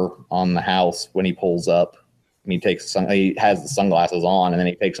number on the house when he pulls up. And he has the sunglasses on, and then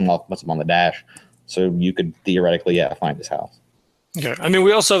he takes them off, puts them on the dash. So you could theoretically, find his house. Okay. I mean,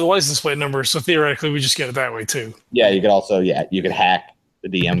 we also have the license plate number, so theoretically we just get it that way too. Yeah, you could also, you could hack the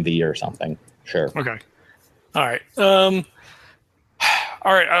DMV or something. Sure. Okay. All right. All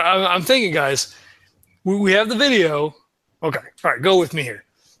right. I'm thinking, guys, we have the video. Okay. All right. Go with me here.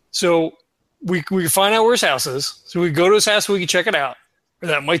 So we can find out where his house is. So we go to his house, we can check it out. Or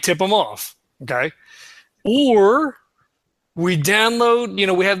that might tip him off. Okay. Or we download,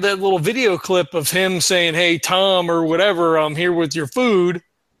 we have that little video clip of him saying, "Hey, Tom," or whatever, "I'm here with your food."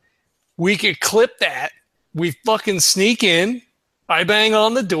 We could clip that. We fucking sneak in. I bang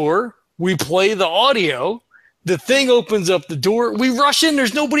on the door. We play the audio. The thing opens up the door. We rush in.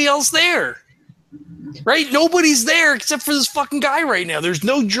 There's nobody else there. Right? Nobody's there except for this fucking guy right now. There's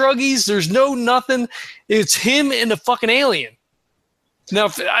no druggies. There's no nothing. It's him and the fucking alien. Now,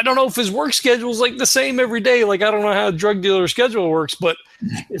 I don't know if his work schedule is like the same every day. Like, I don't know how a drug dealer schedule works, but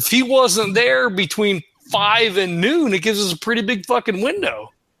if he wasn't there between 5 and noon, it gives us a pretty big fucking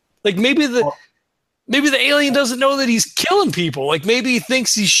window. Like maybe the alien doesn't know that he's killing people. Like maybe he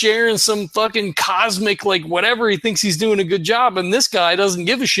thinks he's sharing some fucking cosmic, like whatever. He thinks he's doing a good job, and this guy doesn't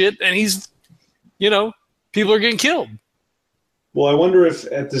give a shit, and he's, people are getting killed. Well, I wonder if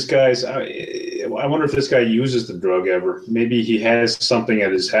this guy uses the drug ever. Maybe he has something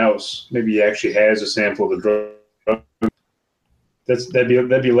at his house. Maybe he actually has a sample of the drug.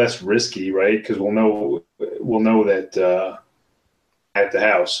 That'd be less risky, right? Because we'll know that at the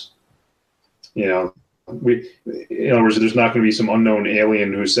house. In other words, there's not going to be some unknown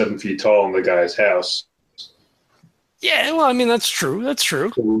alien who's 7 feet tall in the guy's house. Yeah, well, I mean that's true. That's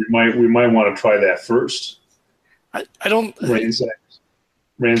true. So we might want to try that first. I don't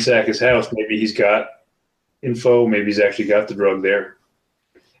ransack his house. Maybe he's got info. Maybe he's actually got the drug there.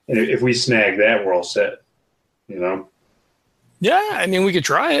 And if we snag that, we're all set. Yeah, I mean we could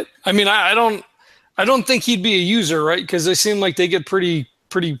try it. I mean I don't think he'd be a user, right? Because they seem like they get pretty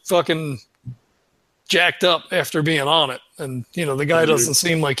fucking jacked up after being on it, and the guy doesn't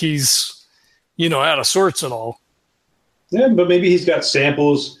seem like he's out of sorts at all. Yeah, but maybe he's got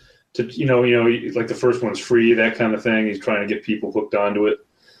samples. To like the first one's free, that kind of thing. He's trying to get people hooked onto it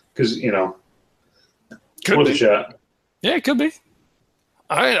because worth a shot. Yeah, it could be.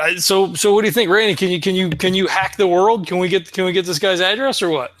 All right. So what do you think, Randy? Can you hack the world? Can we get this guy's address or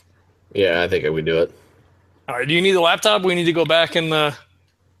what? Yeah, I think I would do it. All right. Do you need the laptop? We need to go back and.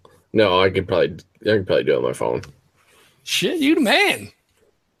 No, I could probably do it on my phone. Shit, you the man.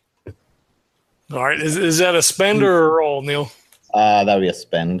 All right. Is that a spend or a roll, Neil? That would be a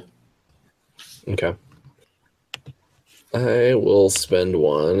spend. Okay. I will spend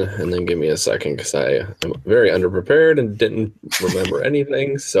one, and then give me a second because I am very underprepared and didn't remember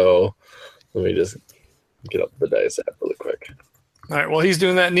anything. So let me just get up the dice app really quick. All right. Well, he's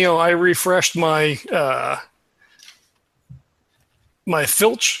doing that, Neil. I refreshed my my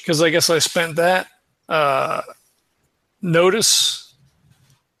filch because I guess I spent that.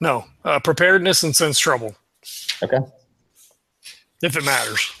 Preparedness and sense trouble. Okay. If it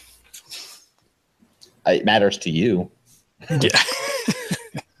matters. It matters to you. Yeah. To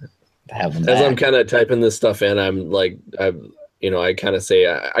have them As back. I'm kind of typing this stuff in, I'm like, I kind of say,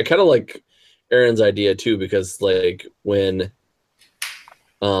 I kind of like Aaron's idea too, because like when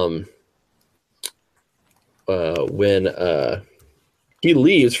he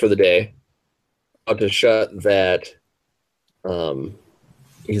leaves for the day,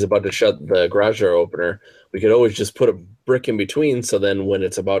 he's about to shut the garage door opener, we could always just put a brick in between, so then when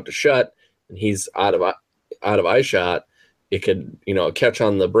it's about to shut and he's out of eye shot, it could catch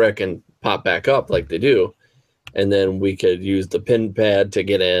on the brick and pop back up like they do, and then we could use the pin pad to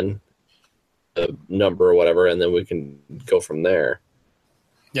get in the number or whatever, and then we can go from there.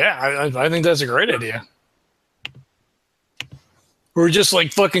 Yeah, I think that's a great idea. Or just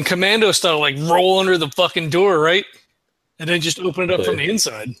like fucking commando style, like roll under the fucking door, right? And then just open it up from the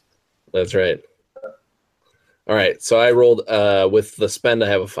inside. That's right. All right, so I rolled with the spend. I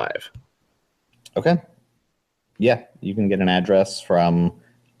have a 5. Okay. Yeah, you can get an address from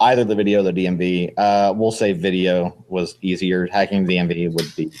either the video or the DMV. We'll say video was easier. Hacking the DMV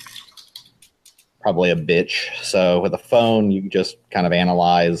would be probably a bitch. So with a phone, you just kind of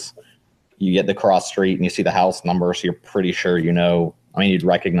analyze. You get the cross street and you see the house number, so you're pretty sure you'd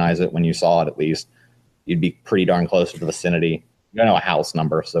recognize it when you saw it at least. You'd be pretty darn close to the vicinity. You know a house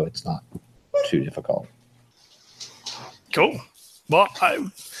number, so it's not too difficult. Cool. Well,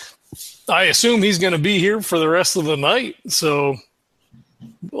 I assume he's going to be here for the rest of the night. So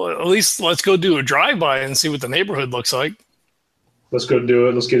well, at least let's go do a drive-by and see what the neighborhood looks like. Let's go do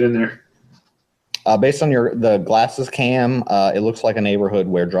it. Let's get in there. Based on the glasses cam, it looks like a neighborhood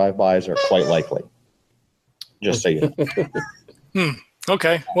where drive-bys are quite likely. Just so you know.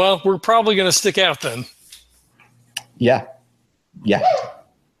 Okay. Well, we're probably going to stick out then. Yeah.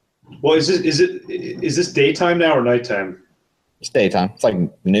 Well, is this daytime now or nighttime? It's daytime. It's like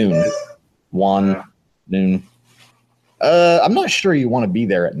noon. 1 noon. I'm not sure you want to be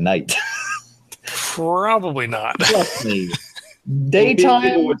there at night. Probably not. Trust me.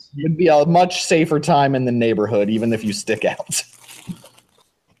 Daytime would be a much safer time in the neighborhood, even if you stick out.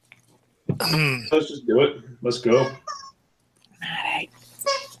 Let's just do it. Let's go. All right.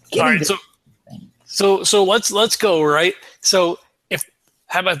 So let's go. Right. So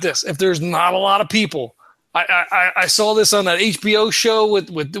how about this? If there's not a lot of people, I saw this on that HBO show with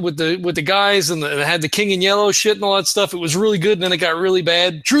the guys and it had the King in Yellow shit and all that stuff. It was really good, and then it got really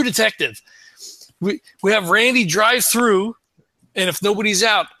bad. True Detective. We have Randy drive through. And if nobody's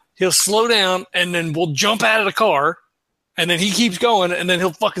out, he'll slow down, and then we'll jump out of the car, and then he keeps going, and then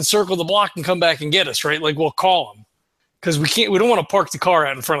he'll fucking circle the block and come back and get us, right? Like we'll call him because we don't want to park the car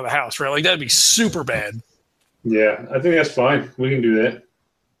out in front of the house, right? Like that'd be super bad. Yeah, I think that's fine. We can do that.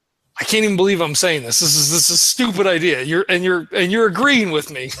 I can't even believe I'm saying this. This is a stupid idea. You're agreeing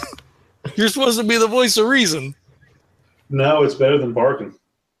with me. You're supposed to be the voice of reason. No, it's better than parking.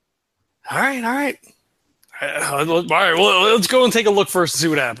 All right. All right, well, let's go and take a look first and see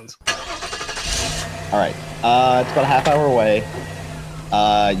what happens. All right. It's about a half hour away.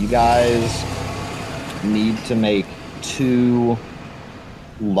 You guys need to make 2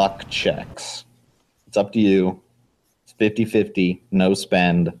 luck checks. It's up to you. It's 50-50, no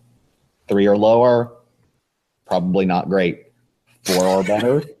spend. 3 or lower, probably not great. 4 or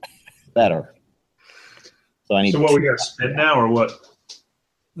better, better. So I need. So what, we got to spend now or what?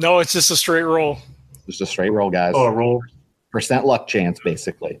 No, it's just a straight roll. Just a straight roll, guys. Oh, a roll. % luck chance,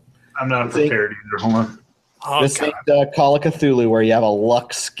 basically. I'm not prepared either. Hold on. Oh, this ain't Call of Cthulhu where you have a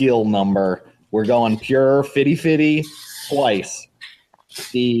luck skill number. We're going pure fitty twice.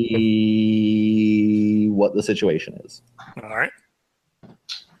 See what the situation is. All right.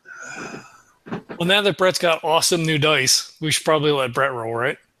 Well, now that Brett's got awesome new dice, we should probably let Brett roll,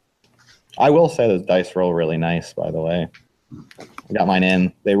 right? I will say those dice roll really nice, by the way. I got mine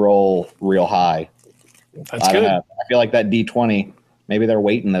in. They roll real high. That's good. I feel like that D20, maybe they're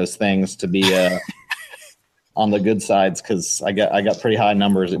weighting those things to be on the good sides because I got pretty high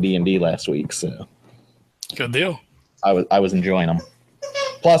numbers at D&D last week. So good deal. I was enjoying them.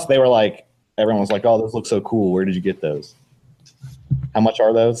 Plus, they were like, everyone was like, "Oh, those look so cool. Where did you get those? How much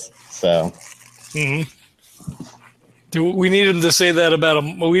are those?" So, we needed him to say that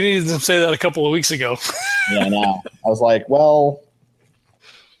we needed him to say that a couple of weeks ago. yeah, I know. I was like, well,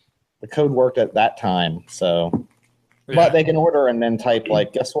 the code worked at that time, so. Yeah. But they can order and then type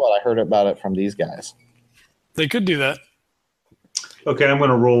like, guess what? I heard about it from these guys. They could do that. Okay, I'm going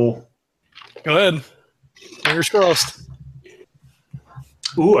to roll. Go ahead. Fingers crossed.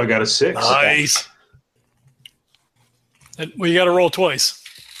 Ooh, I got a 6. Nice. Well, you got to roll twice.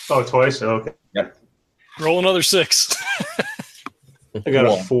 Oh, twice? Okay. Yeah. Roll another 6. I got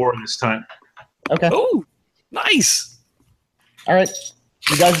a 4 this time. Okay. Oh, nice. All right.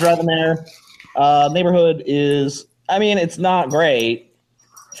 You guys driving there. Neighborhood is, I mean, it's not great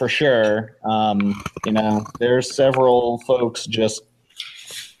for sure. There's several folks just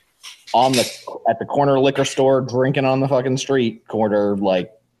at the corner liquor store drinking on the fucking street corner,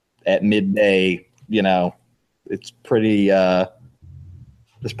 like at midday. It's pretty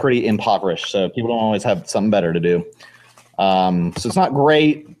impoverished. So people don't always have something better to do. So it's not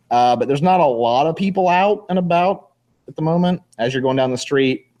great, but there's not a lot of people out and about at the moment. As you're going down the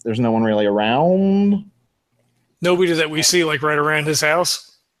street, there's no one really around. Nobody that we see like right around his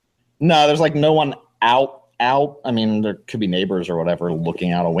house? No, there's like no one out. I mean, there could be neighbors or whatever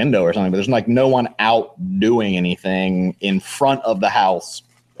looking out a window or something, but there's like no one out doing anything in front of the house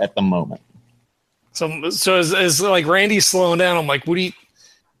at the moment. So as like Randy's slowing down, I'm like, what do you?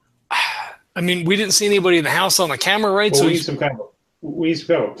 I mean, we didn't see anybody in the house on the camera, right? Well, so we need some kind of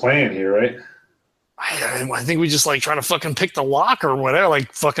a plan here, right? I think we just like try to fucking pick the lock or whatever,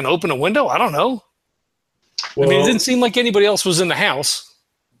 like fucking open a window. I don't know. Well, I mean, it didn't seem like anybody else was in the house.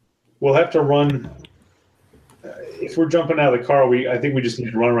 We'll have to run. If we're jumping out of the car, I think we just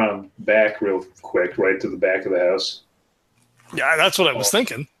need to run around back real quick, right to the back of the house. Yeah, that's what I was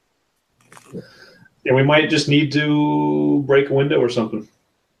thinking. Yeah, we might just need to break a window or something.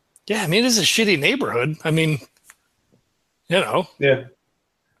 Yeah, I mean, it's a shitty neighborhood. I mean, Yeah.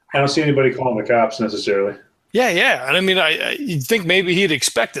 All I don't see anybody calling the cops necessarily. Yeah. And I mean, you'd think maybe he'd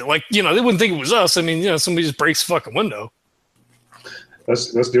expect it. Like, they wouldn't think it was us. I mean, somebody just breaks the fucking window.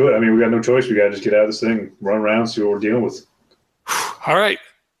 Let's do it. I mean, we got no choice. We got to just get out of this thing, run around, see what we're dealing with. All right,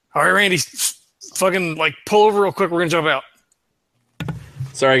 Randy, fucking pull over real quick. We're gonna jump out.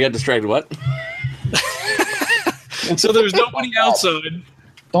 Sorry, I got distracted. What? So there's nobody outside.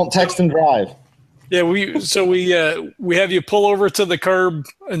 Don't text and drive. Yeah, we have you pull over to the curb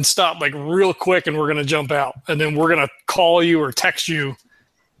and stop real quick, and we're gonna jump out, and then we're gonna call you or text you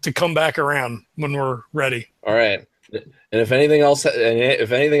to come back around when we're ready. All right. And if anything else,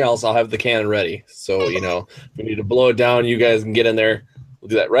 I'll have the cannon ready. So if we need to blow it down, you guys can get in there. We'll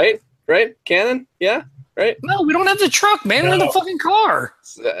do that, right? Right? Cannon? Yeah. Right? No, we don't have the truck, man. We're in the fucking car.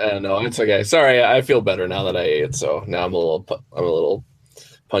 No, it's okay. Sorry, I feel better now that I ate. So now I'm a little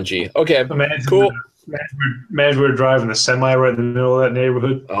punchy. Okay, cool. Imagine we were driving the semi right in the middle of that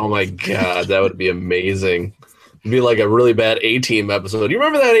neighborhood. Oh my god, that would be amazing. It'd be like a really bad A-Team episode. You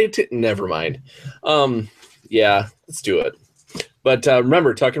remember that A-Team? Never mind. Yeah, let's do it. But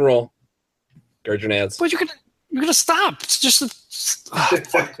remember, tuck and roll. Guard your nads. But you're gonna stop. It's just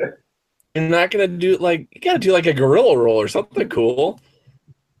You're not gonna do you gotta do a gorilla roll or something cool.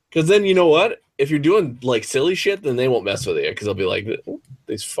 Because then you know what? If you're doing silly shit, then they won't mess with you because they'll be like, oh,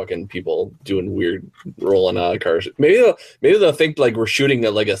 these fucking people doing weird rolling out of cars. Maybe they'll think we're shooting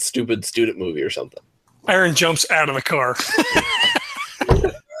at a stupid student movie or something. Aaron jumps out of the car.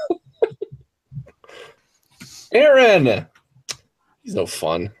 Aaron, he's no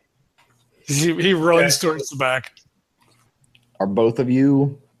fun. He runs towards the back. Are both of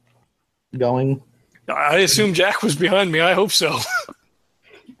you going? I assume Jack was behind me. I hope so.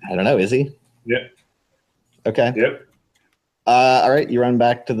 I don't know. Is he? Yeah. Okay. Yep. All right. You run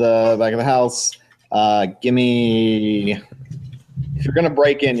back to the back of the house. Give me. If you're going to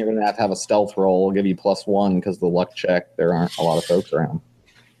break in, you're going to have a stealth roll. I'll give you +1 because the luck check. There aren't a lot of folks around.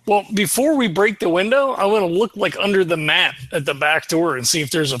 Well, before we break the window, I want to look under the mat at the back door and see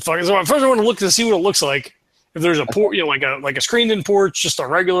if there's a fucking. So first, I want to look to see what it looks like. If there's a port, like a screened-in porch, just a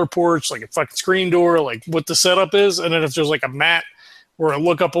regular porch, like a fucking screen door, what the setup is, and then if there's a mat, where I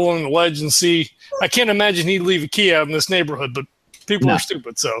look up along the ledge and see. I can't imagine he'd leave a key out in this neighborhood, but people are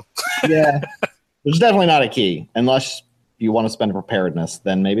stupid, so. Yeah, there's definitely not a key unless you want to spend preparedness.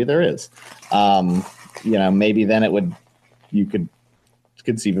 Then maybe there is. Maybe then you could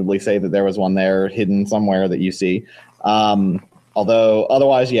conceivably say that there was one there hidden somewhere that you see. Although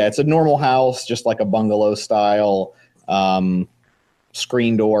otherwise, yeah, it's a normal house, just like a bungalow style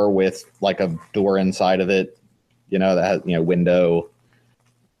screen door with a door inside of it, that has, window,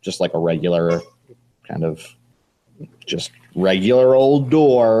 just like a regular kind of just regular old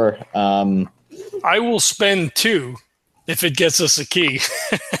door. I will spend 2 if it gets us a key.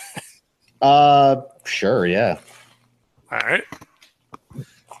 Sure. Yeah. All right.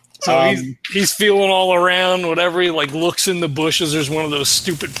 So he's feeling all around, whatever. He looks in the bushes. There's one of those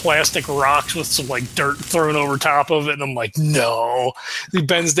stupid plastic rocks with some dirt thrown over top of it. And I'm like, no. He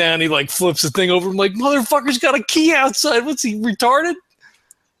bends down. He flips the thing over. I'm like, motherfucker's got a key outside. What's he, retarded?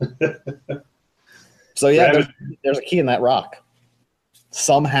 So yeah, there's a key in that rock.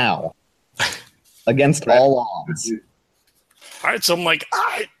 Somehow. Against all odds. All right. So I'm like, all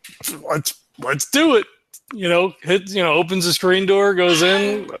right, let's do it. Opens the screen door, goes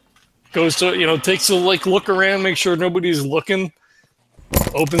in, goes to, takes a look around, make sure nobody's looking,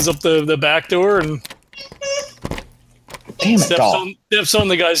 opens up the back door and steps on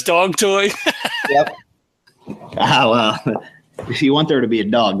the guy's dog toy. Yep. Well, if you want there to be a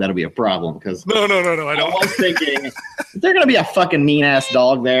dog, that'll be a problem because no, I don't. I was thinking if there's gonna be a fucking mean ass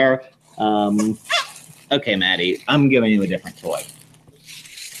dog there. Okay, Maddie, I'm giving you a different toy.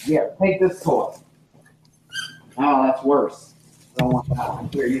 Yeah, take this toy. Oh, that's worse. I don't want that one.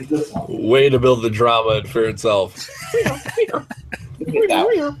 Here, use this one. Way to build the drama for itself. That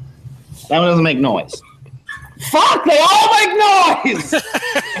one doesn't make noise. Fuck! They all make noise.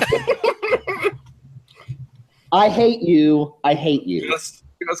 I hate you.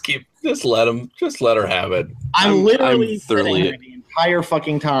 Just let her have it. I'm literally sitting there the entire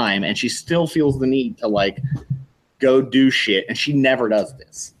fucking time, and she still feels the need to go do shit, and she never does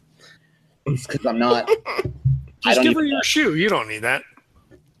this. It's because I'm not. Just give her your shoe. You don't need that.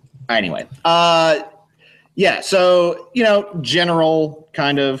 Anyway, yeah. So general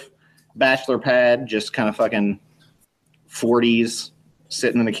kind of bachelor pad, just kind of fucking 40s,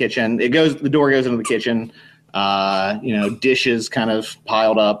 sitting in the kitchen. The door goes into the kitchen. Dishes kind of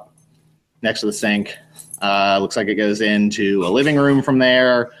piled up next to the sink. Looks like it goes into a living room from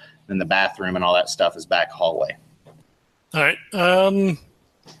there. Then the bathroom and all that stuff is back hallway. All right.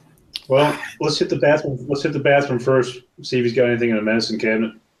 Well, let's hit the bathroom. Let's hit the bathroom first. See if he's got anything in the medicine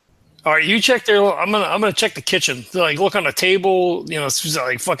cabinet. All right, you check there. I'm gonna check the kitchen. Like, look on the table. You know, it's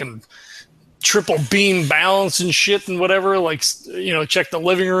like fucking triple beam balance and shit and whatever. Like, you know, check the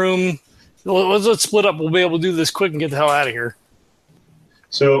living room. Let's split up. We'll be able to do this quick and get the hell out of here.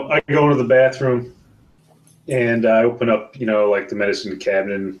 So I go into the bathroom and I open up, you know, like the medicine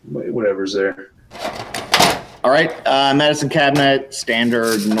cabinet and whatever's there. All right, medicine cabinet,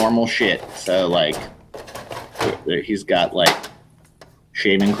 standard, normal shit. So, like, he's got, like,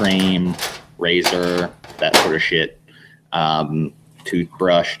 shaving cream, razor, that sort of shit,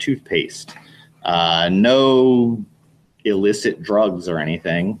 toothbrush, toothpaste. No illicit drugs or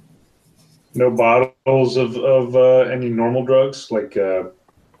anything. No bottles of any normal drugs, like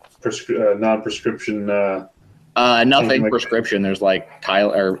non-prescription. Nothing like prescription. There's, like,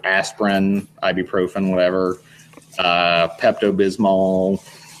 aspirin, ibuprofen, whatever. Pepto-Bismol,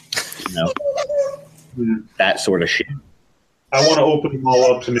 you know, that sort of shit. I want to open them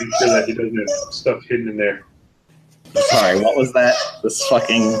all up to make sure that he doesn't have stuff hidden in there. Sorry, what was that? This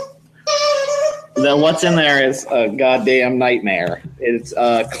fucking... what's in there is a goddamn nightmare. It's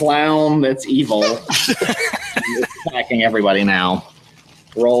a clown that's evil. It's attacking everybody now.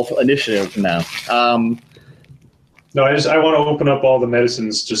 Roll initiative now. No, I want to open up all the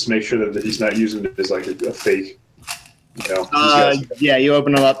medicines just to make sure that he's not using it as like a fake. You know, yeah, you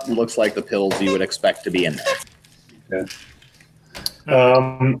open them up. It looks like the pills you would expect to be in there.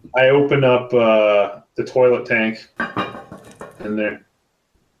 Yeah. I open up the toilet tank in there.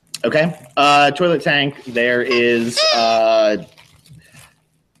 Okay. Toilet tank. There is a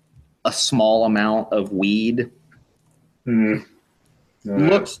small amount of weed.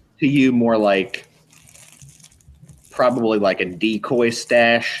 Looks to you more like probably like a decoy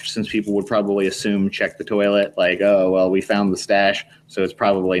stash, since people would probably assume check the toilet, like, oh, well, we found the stash, so it's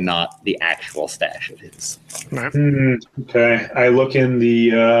probably not the actual stash of his. Okay. I look in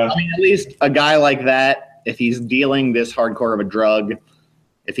the... I mean, at least a guy like that, if he's dealing this hardcore of a drug,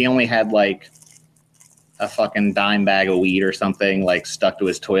 if he only had like a fucking dime bag of weed or something like stuck to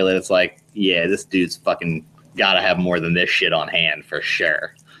his toilet, it's like, yeah, this dude's fucking gotta have more than this shit on hand for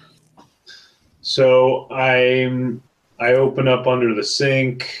sure. So I open up under the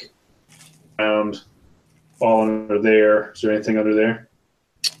sink, found all under there. Is there anything under there?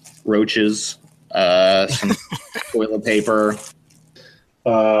 Roaches, some toilet paper.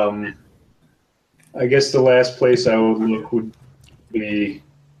 I guess the last place I would look would be,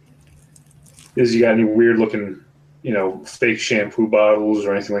 is you got any weird looking, you know, fake shampoo bottles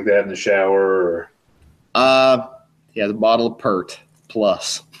or anything like that in the shower? Or... yeah, the bottle of Pert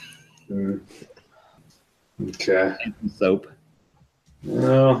Plus. Okay. And some soap.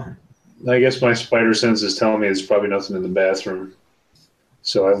 Well, I guess my spider sense is telling me there's probably nothing in the bathroom.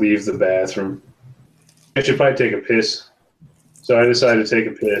 So I leave the bathroom. I should probably take a piss. So I decided to take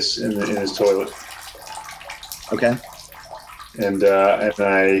a piss in his toilet. Okay. And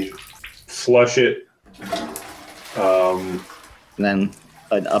I flush it. And then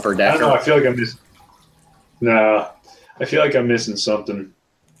an upper decker. I don't know. I feel like I'm missing. No, I feel like I'm missing something.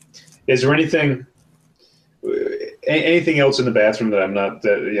 Is there anything else in the bathroom that I'm not?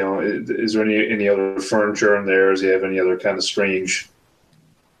 That, you know, is there any other furniture in there? Does he have any other kind of strange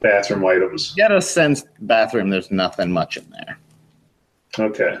bathroom items? Get a sense bathroom. There's nothing much in there.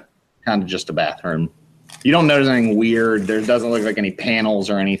 Okay. Kind of just a bathroom. You don't notice anything weird. There doesn't look like any panels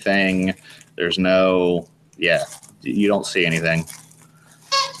or anything. There's no, yeah, you don't see anything.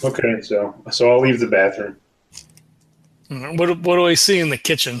 Okay, so I'll leave the bathroom. What do I see in the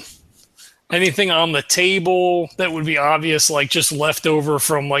kitchen? Anything on the table that would be obvious, like just leftover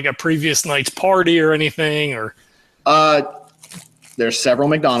from like a previous night's party or anything? Or there's several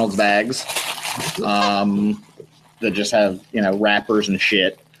McDonald's bags that just have, you know, wrappers and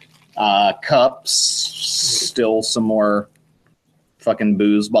shit. Cups, still some more fucking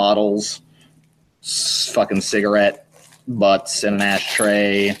booze bottles, fucking cigarette butts in an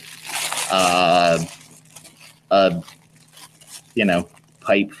ashtray, you know,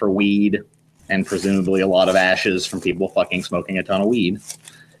 pipe for weed, and presumably a lot of ashes from people fucking smoking a ton of weed.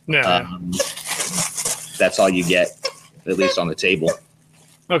 Yeah. That's all you get, at least on the table.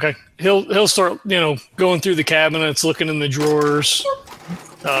 Okay. He'll start, you know, going through the cabinets, looking in the drawers,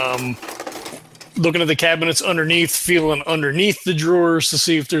 looking at the cabinets underneath, feeling underneath the drawers to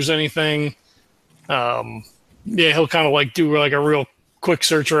see if there's anything. Yeah, he'll kind of like do like a real quick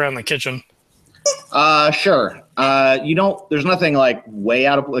search around the kitchen. Sure. There's nothing like way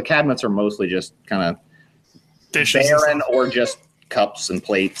out of the cabinets are mostly just kind of Dishes barren or just cups and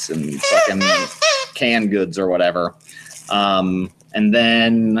plates and fucking canned goods or whatever. And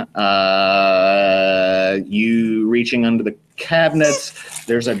then you reaching under the cabinets,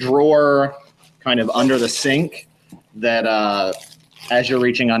 there's a drawer kind of under the sink that as you're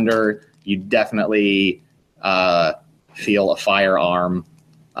reaching under, you definitely feel a firearm.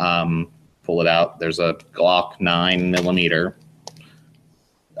 Pull it out. There's a Glock 9mm,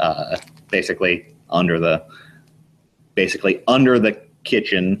 basically under the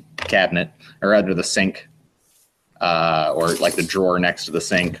kitchen cabinet or under the sink, or like the drawer next to the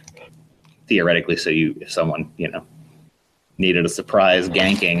sink, theoretically. So if someone needed a surprise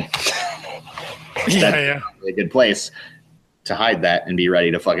ganking, that's a good place to hide that and be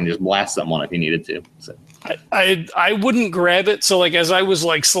ready to fucking just blast someone if you needed to. So. I wouldn't grab it. So like as I was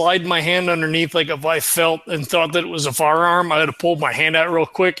like sliding my hand underneath, like if I felt and thought that it was a firearm, I had to pull my hand out real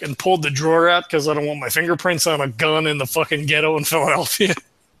quick and pulled the drawer out because I don't want my fingerprints on a gun in the fucking ghetto in Philadelphia.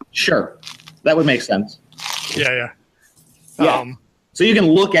 Sure, that would make sense. Yeah. So you can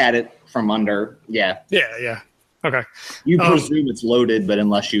look at it from under. Yeah. Okay. You presume it's loaded, but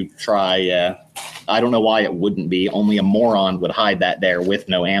unless you try, I don't know why it wouldn't be. Only a moron would hide that there with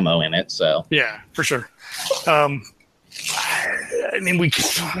no ammo in it. So yeah, for sure. I mean,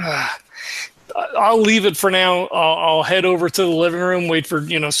 I'll leave it for now. I'll head over to the living room, wait for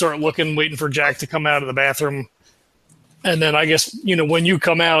start looking, waiting for Jack to come out of the bathroom, and then I guess when you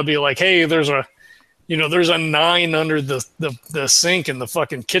come out, I'll be like, hey, there's a 9 under the sink in the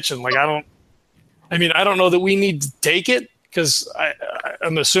fucking kitchen. Like I don't know that we need to take it because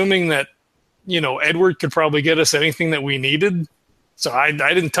I'm assuming that, Edward could probably get us anything that we needed. So I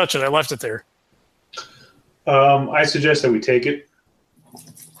didn't touch it. I left it there. I suggest that we take it.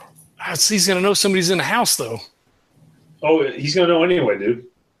 He's going to know somebody's in the house, though. Oh, he's going to know anyway, dude.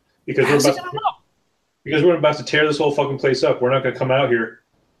 Because we're about to tear this whole fucking place up. We're not going to come out here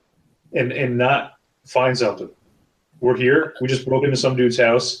and not find something. We're here. We just broke into some dude's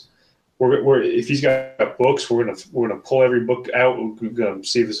house. We're if he's got books, we're gonna pull every book out. We're gonna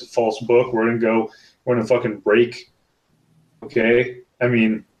see if it's a false book. We're gonna fucking break. Okay, I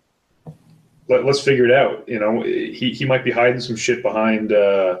mean, let's figure it out. He might be hiding some shit behind,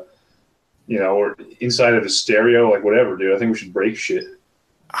 or inside of a stereo, like whatever, dude. I think we should break shit.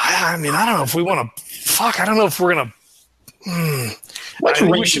 I mean, I don't know if we want to. Fuck, I don't know if we're gonna. What's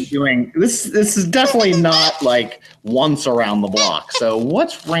Randy doing? This is definitely not like once around the block. So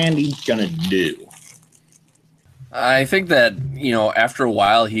what's Randy gonna do? I think that after a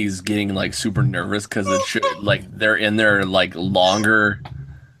while he's getting like super nervous because they're in there like longer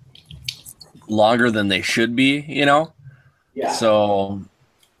than they should be. Yeah. So,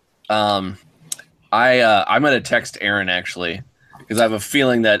 I'm gonna text Aaron actually because I have a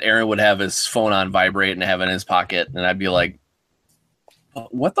feeling that Aaron would have his phone on vibrate and have it in his pocket, and I'd be like,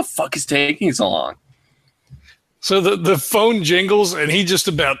 what the fuck is taking so long? So the phone jingles and he just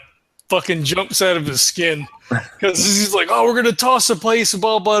about fucking jumps out of his skin because he's like, oh, we're going to toss the place.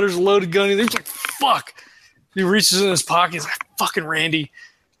 Ball Butter's a loaded gun. He's like, fuck. He reaches in his pocket. He's like, fucking Randy.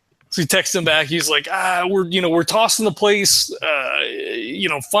 So he texts him back. He's like, we're tossing the place.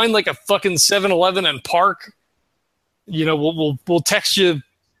 Find like a fucking 7-Eleven and park. We'll text you.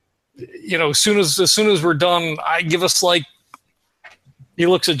 As soon as we're done, I give us like. He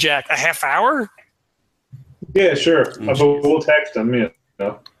looks at Jack. A half hour? Yeah, sure. We'll text him.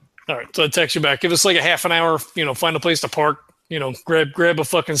 All right, so I text you back. Give us like a half an hour. Find a place to park. Grab a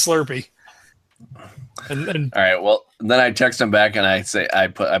fucking Slurpee. And all right. Well, then I text him back and I say I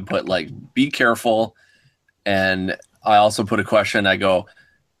put like be careful, and I also put a question. I go.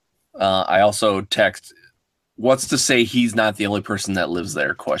 I also text. What's to say he's not the only person that lives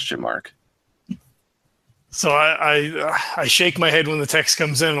there? ? So I shake my head when the text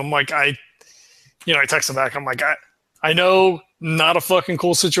comes in. I'm like, I text him back. I'm like, I know, not a fucking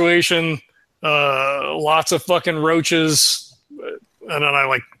cool situation. Lots of fucking roaches. And then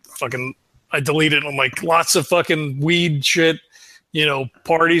I delete it. I'm like, lots of fucking weed shit,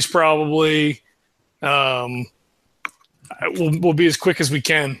 parties probably. We'll be as quick as we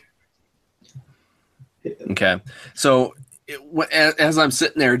can. Okay. So as I'm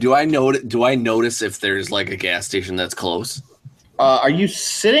sitting there, do I notice if there's like a gas station that's close? Are you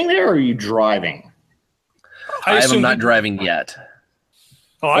sitting there or are you driving? I'm not driving yet.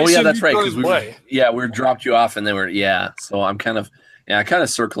 Oh yeah, that's right. Because we dropped you off and they were So I'm kind of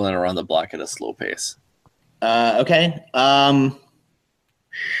circling around the block at a slow pace. Okay.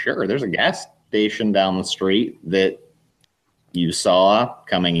 Sure. There's a gas station down the street that you saw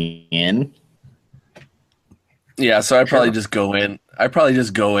coming in. Yeah, so I'd probably just go in. I'd probably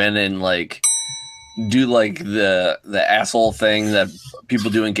just go in and like do like the asshole thing that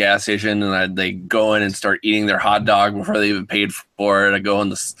people do in gas station, and they go in and start eating their hot dog before they even paid for it. I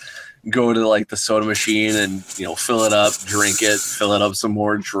go to like the soda machine and fill it up, drink it, fill it up some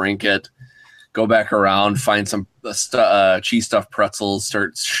more, drink it, go back around, find some cheese stuffed pretzels,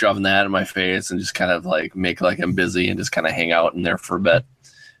 start shoving that in my face, and just kind of like make like I'm busy and just kind of hang out in there for a bit,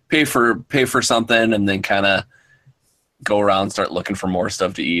 pay for something, and then kind of go around, start looking for more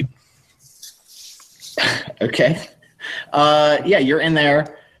stuff to eat. Okay. Yeah, you're in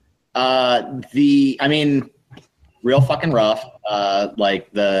there. Real fucking rough.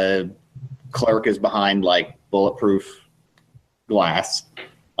 Like the clerk is behind like bulletproof glass.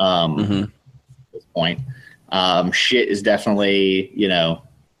 At this point, shit is definitely,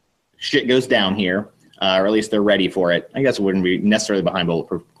 shit goes down here, or at least they're ready for it. I guess it wouldn't be necessarily behind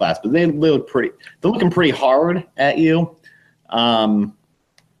bulletproof glass, but they're looking pretty hard at you. Give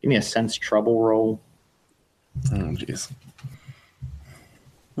me a sense trouble roll. Oh, jeez.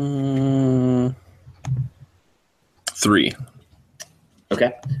 3.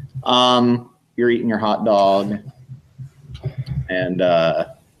 Okay. You're eating your hot dog and,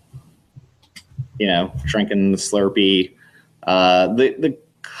 drinking the Slurpee. The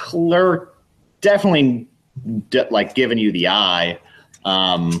clerk definitely giving you the eye,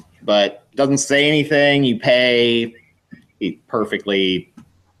 but doesn't say anything. You pay. He perfectly,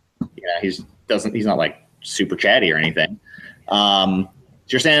 he's not like super chatty or anything.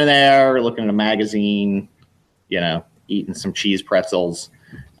 You're standing there looking at a magazine, eating some cheese pretzels,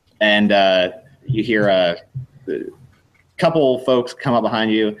 and you hear a couple folks come up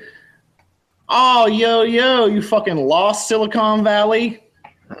behind you. Oh, yo, you fucking lost Silicon Valley?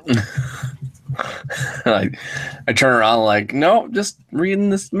 I turn around like, no, just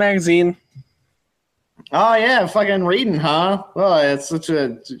reading this magazine. Oh, yeah, fucking reading, huh? Well, it's such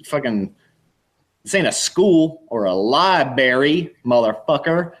a fucking... This ain't a school or a library,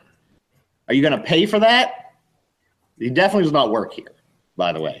 motherfucker. Are you going to pay for that? He definitely does not work here,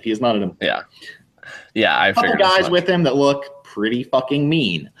 by the way. He is not an employee. Yeah, I figured. A couple guys with him that look pretty fucking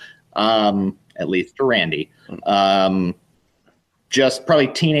mean, at least to Randy. Just probably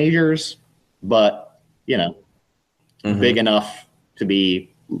teenagers, but, big enough to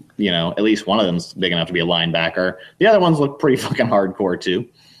be, at least one of them's big enough to be a linebacker. The other ones look pretty fucking hardcore, too.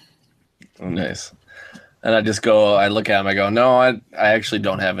 Oh, nice. And I look at him, I go, no, I actually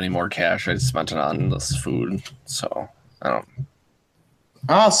don't have any more cash. I spent it on this food, so I don't.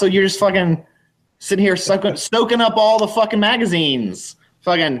 Oh, so you're just fucking sitting here soaking up all the fucking magazines,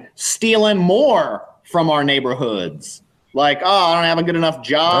 fucking stealing more from our neighborhoods. Like, I don't have a good enough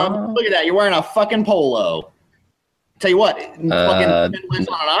job. Look at that, you're wearing a fucking polo. Tell you what, fucking on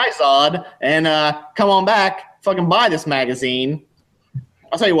an iZod and come on back, fucking buy this magazine.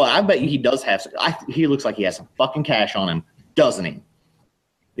 I'll tell you what, I bet you he does have he looks like he has some fucking cash on him, doesn't he?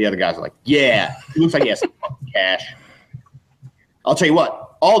 The other guys are like, yeah, he looks like he has some fucking cash. I'll tell you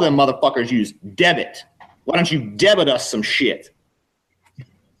what, all them motherfuckers use debit. Why don't you debit us some shit?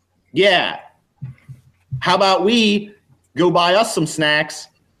 Yeah. How about we go buy us some snacks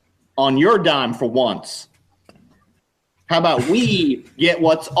on your dime for once? How about we get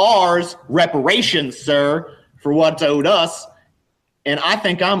what's ours, reparations, sir, for what's owed us? And I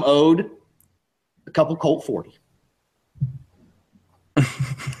think I'm owed a couple Colt 40.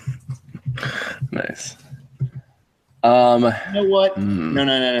 Nice. You know what?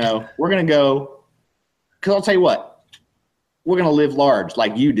 No. We're going to go, because I'll tell you what, we're going to live large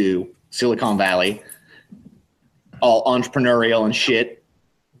like you do, Silicon Valley, all entrepreneurial and shit.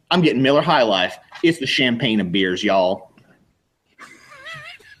 I'm getting Miller High Life. It's the champagne of beers, y'all.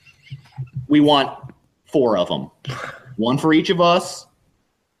 We want 4 of them. One for each of us,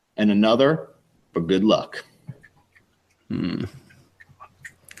 and another for good luck.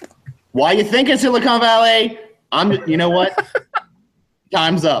 Why you thinking Silicon Valley? You know what?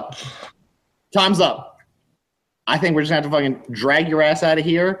 Time's up. I think we're just gonna have to fucking drag your ass out of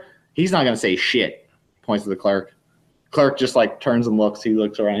here. He's not gonna say shit. Points to the clerk. Clerk just like turns and looks. He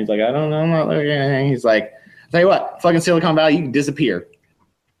looks around. He's like, I don't know. I'm not looking at anything. He's like, I'll tell you what, fucking Silicon Valley, you can disappear.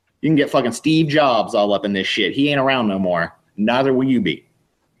 You can get fucking Steve Jobs all up in this shit. He ain't around no more. Neither will you be.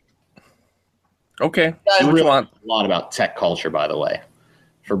 Okay. You guys you want. A lot about tech culture, by the way,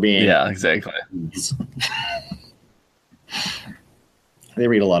 for being. Yeah, exactly. They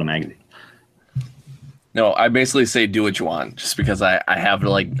read a lot of magazines. No, I basically say do what you want, just because I have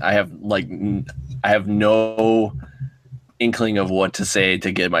no inkling of what to say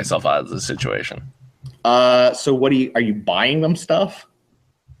to get myself out of this situation. So what are you buying them stuff?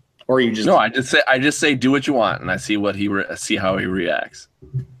 Or are you just No, I just say do what you want, and I see how he reacts.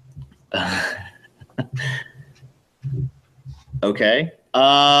 Okay.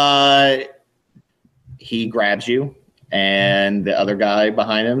 He grabs you, and the other guy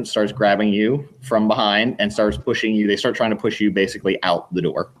behind him starts grabbing you from behind and starts pushing you. They start trying to push you basically out the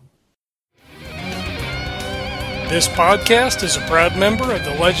door. This podcast is a proud member of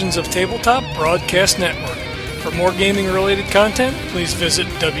the Legends of Tabletop Broadcast Network. For more gaming-related content, please visit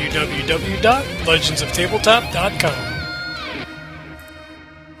www.legendsoftabletop.com.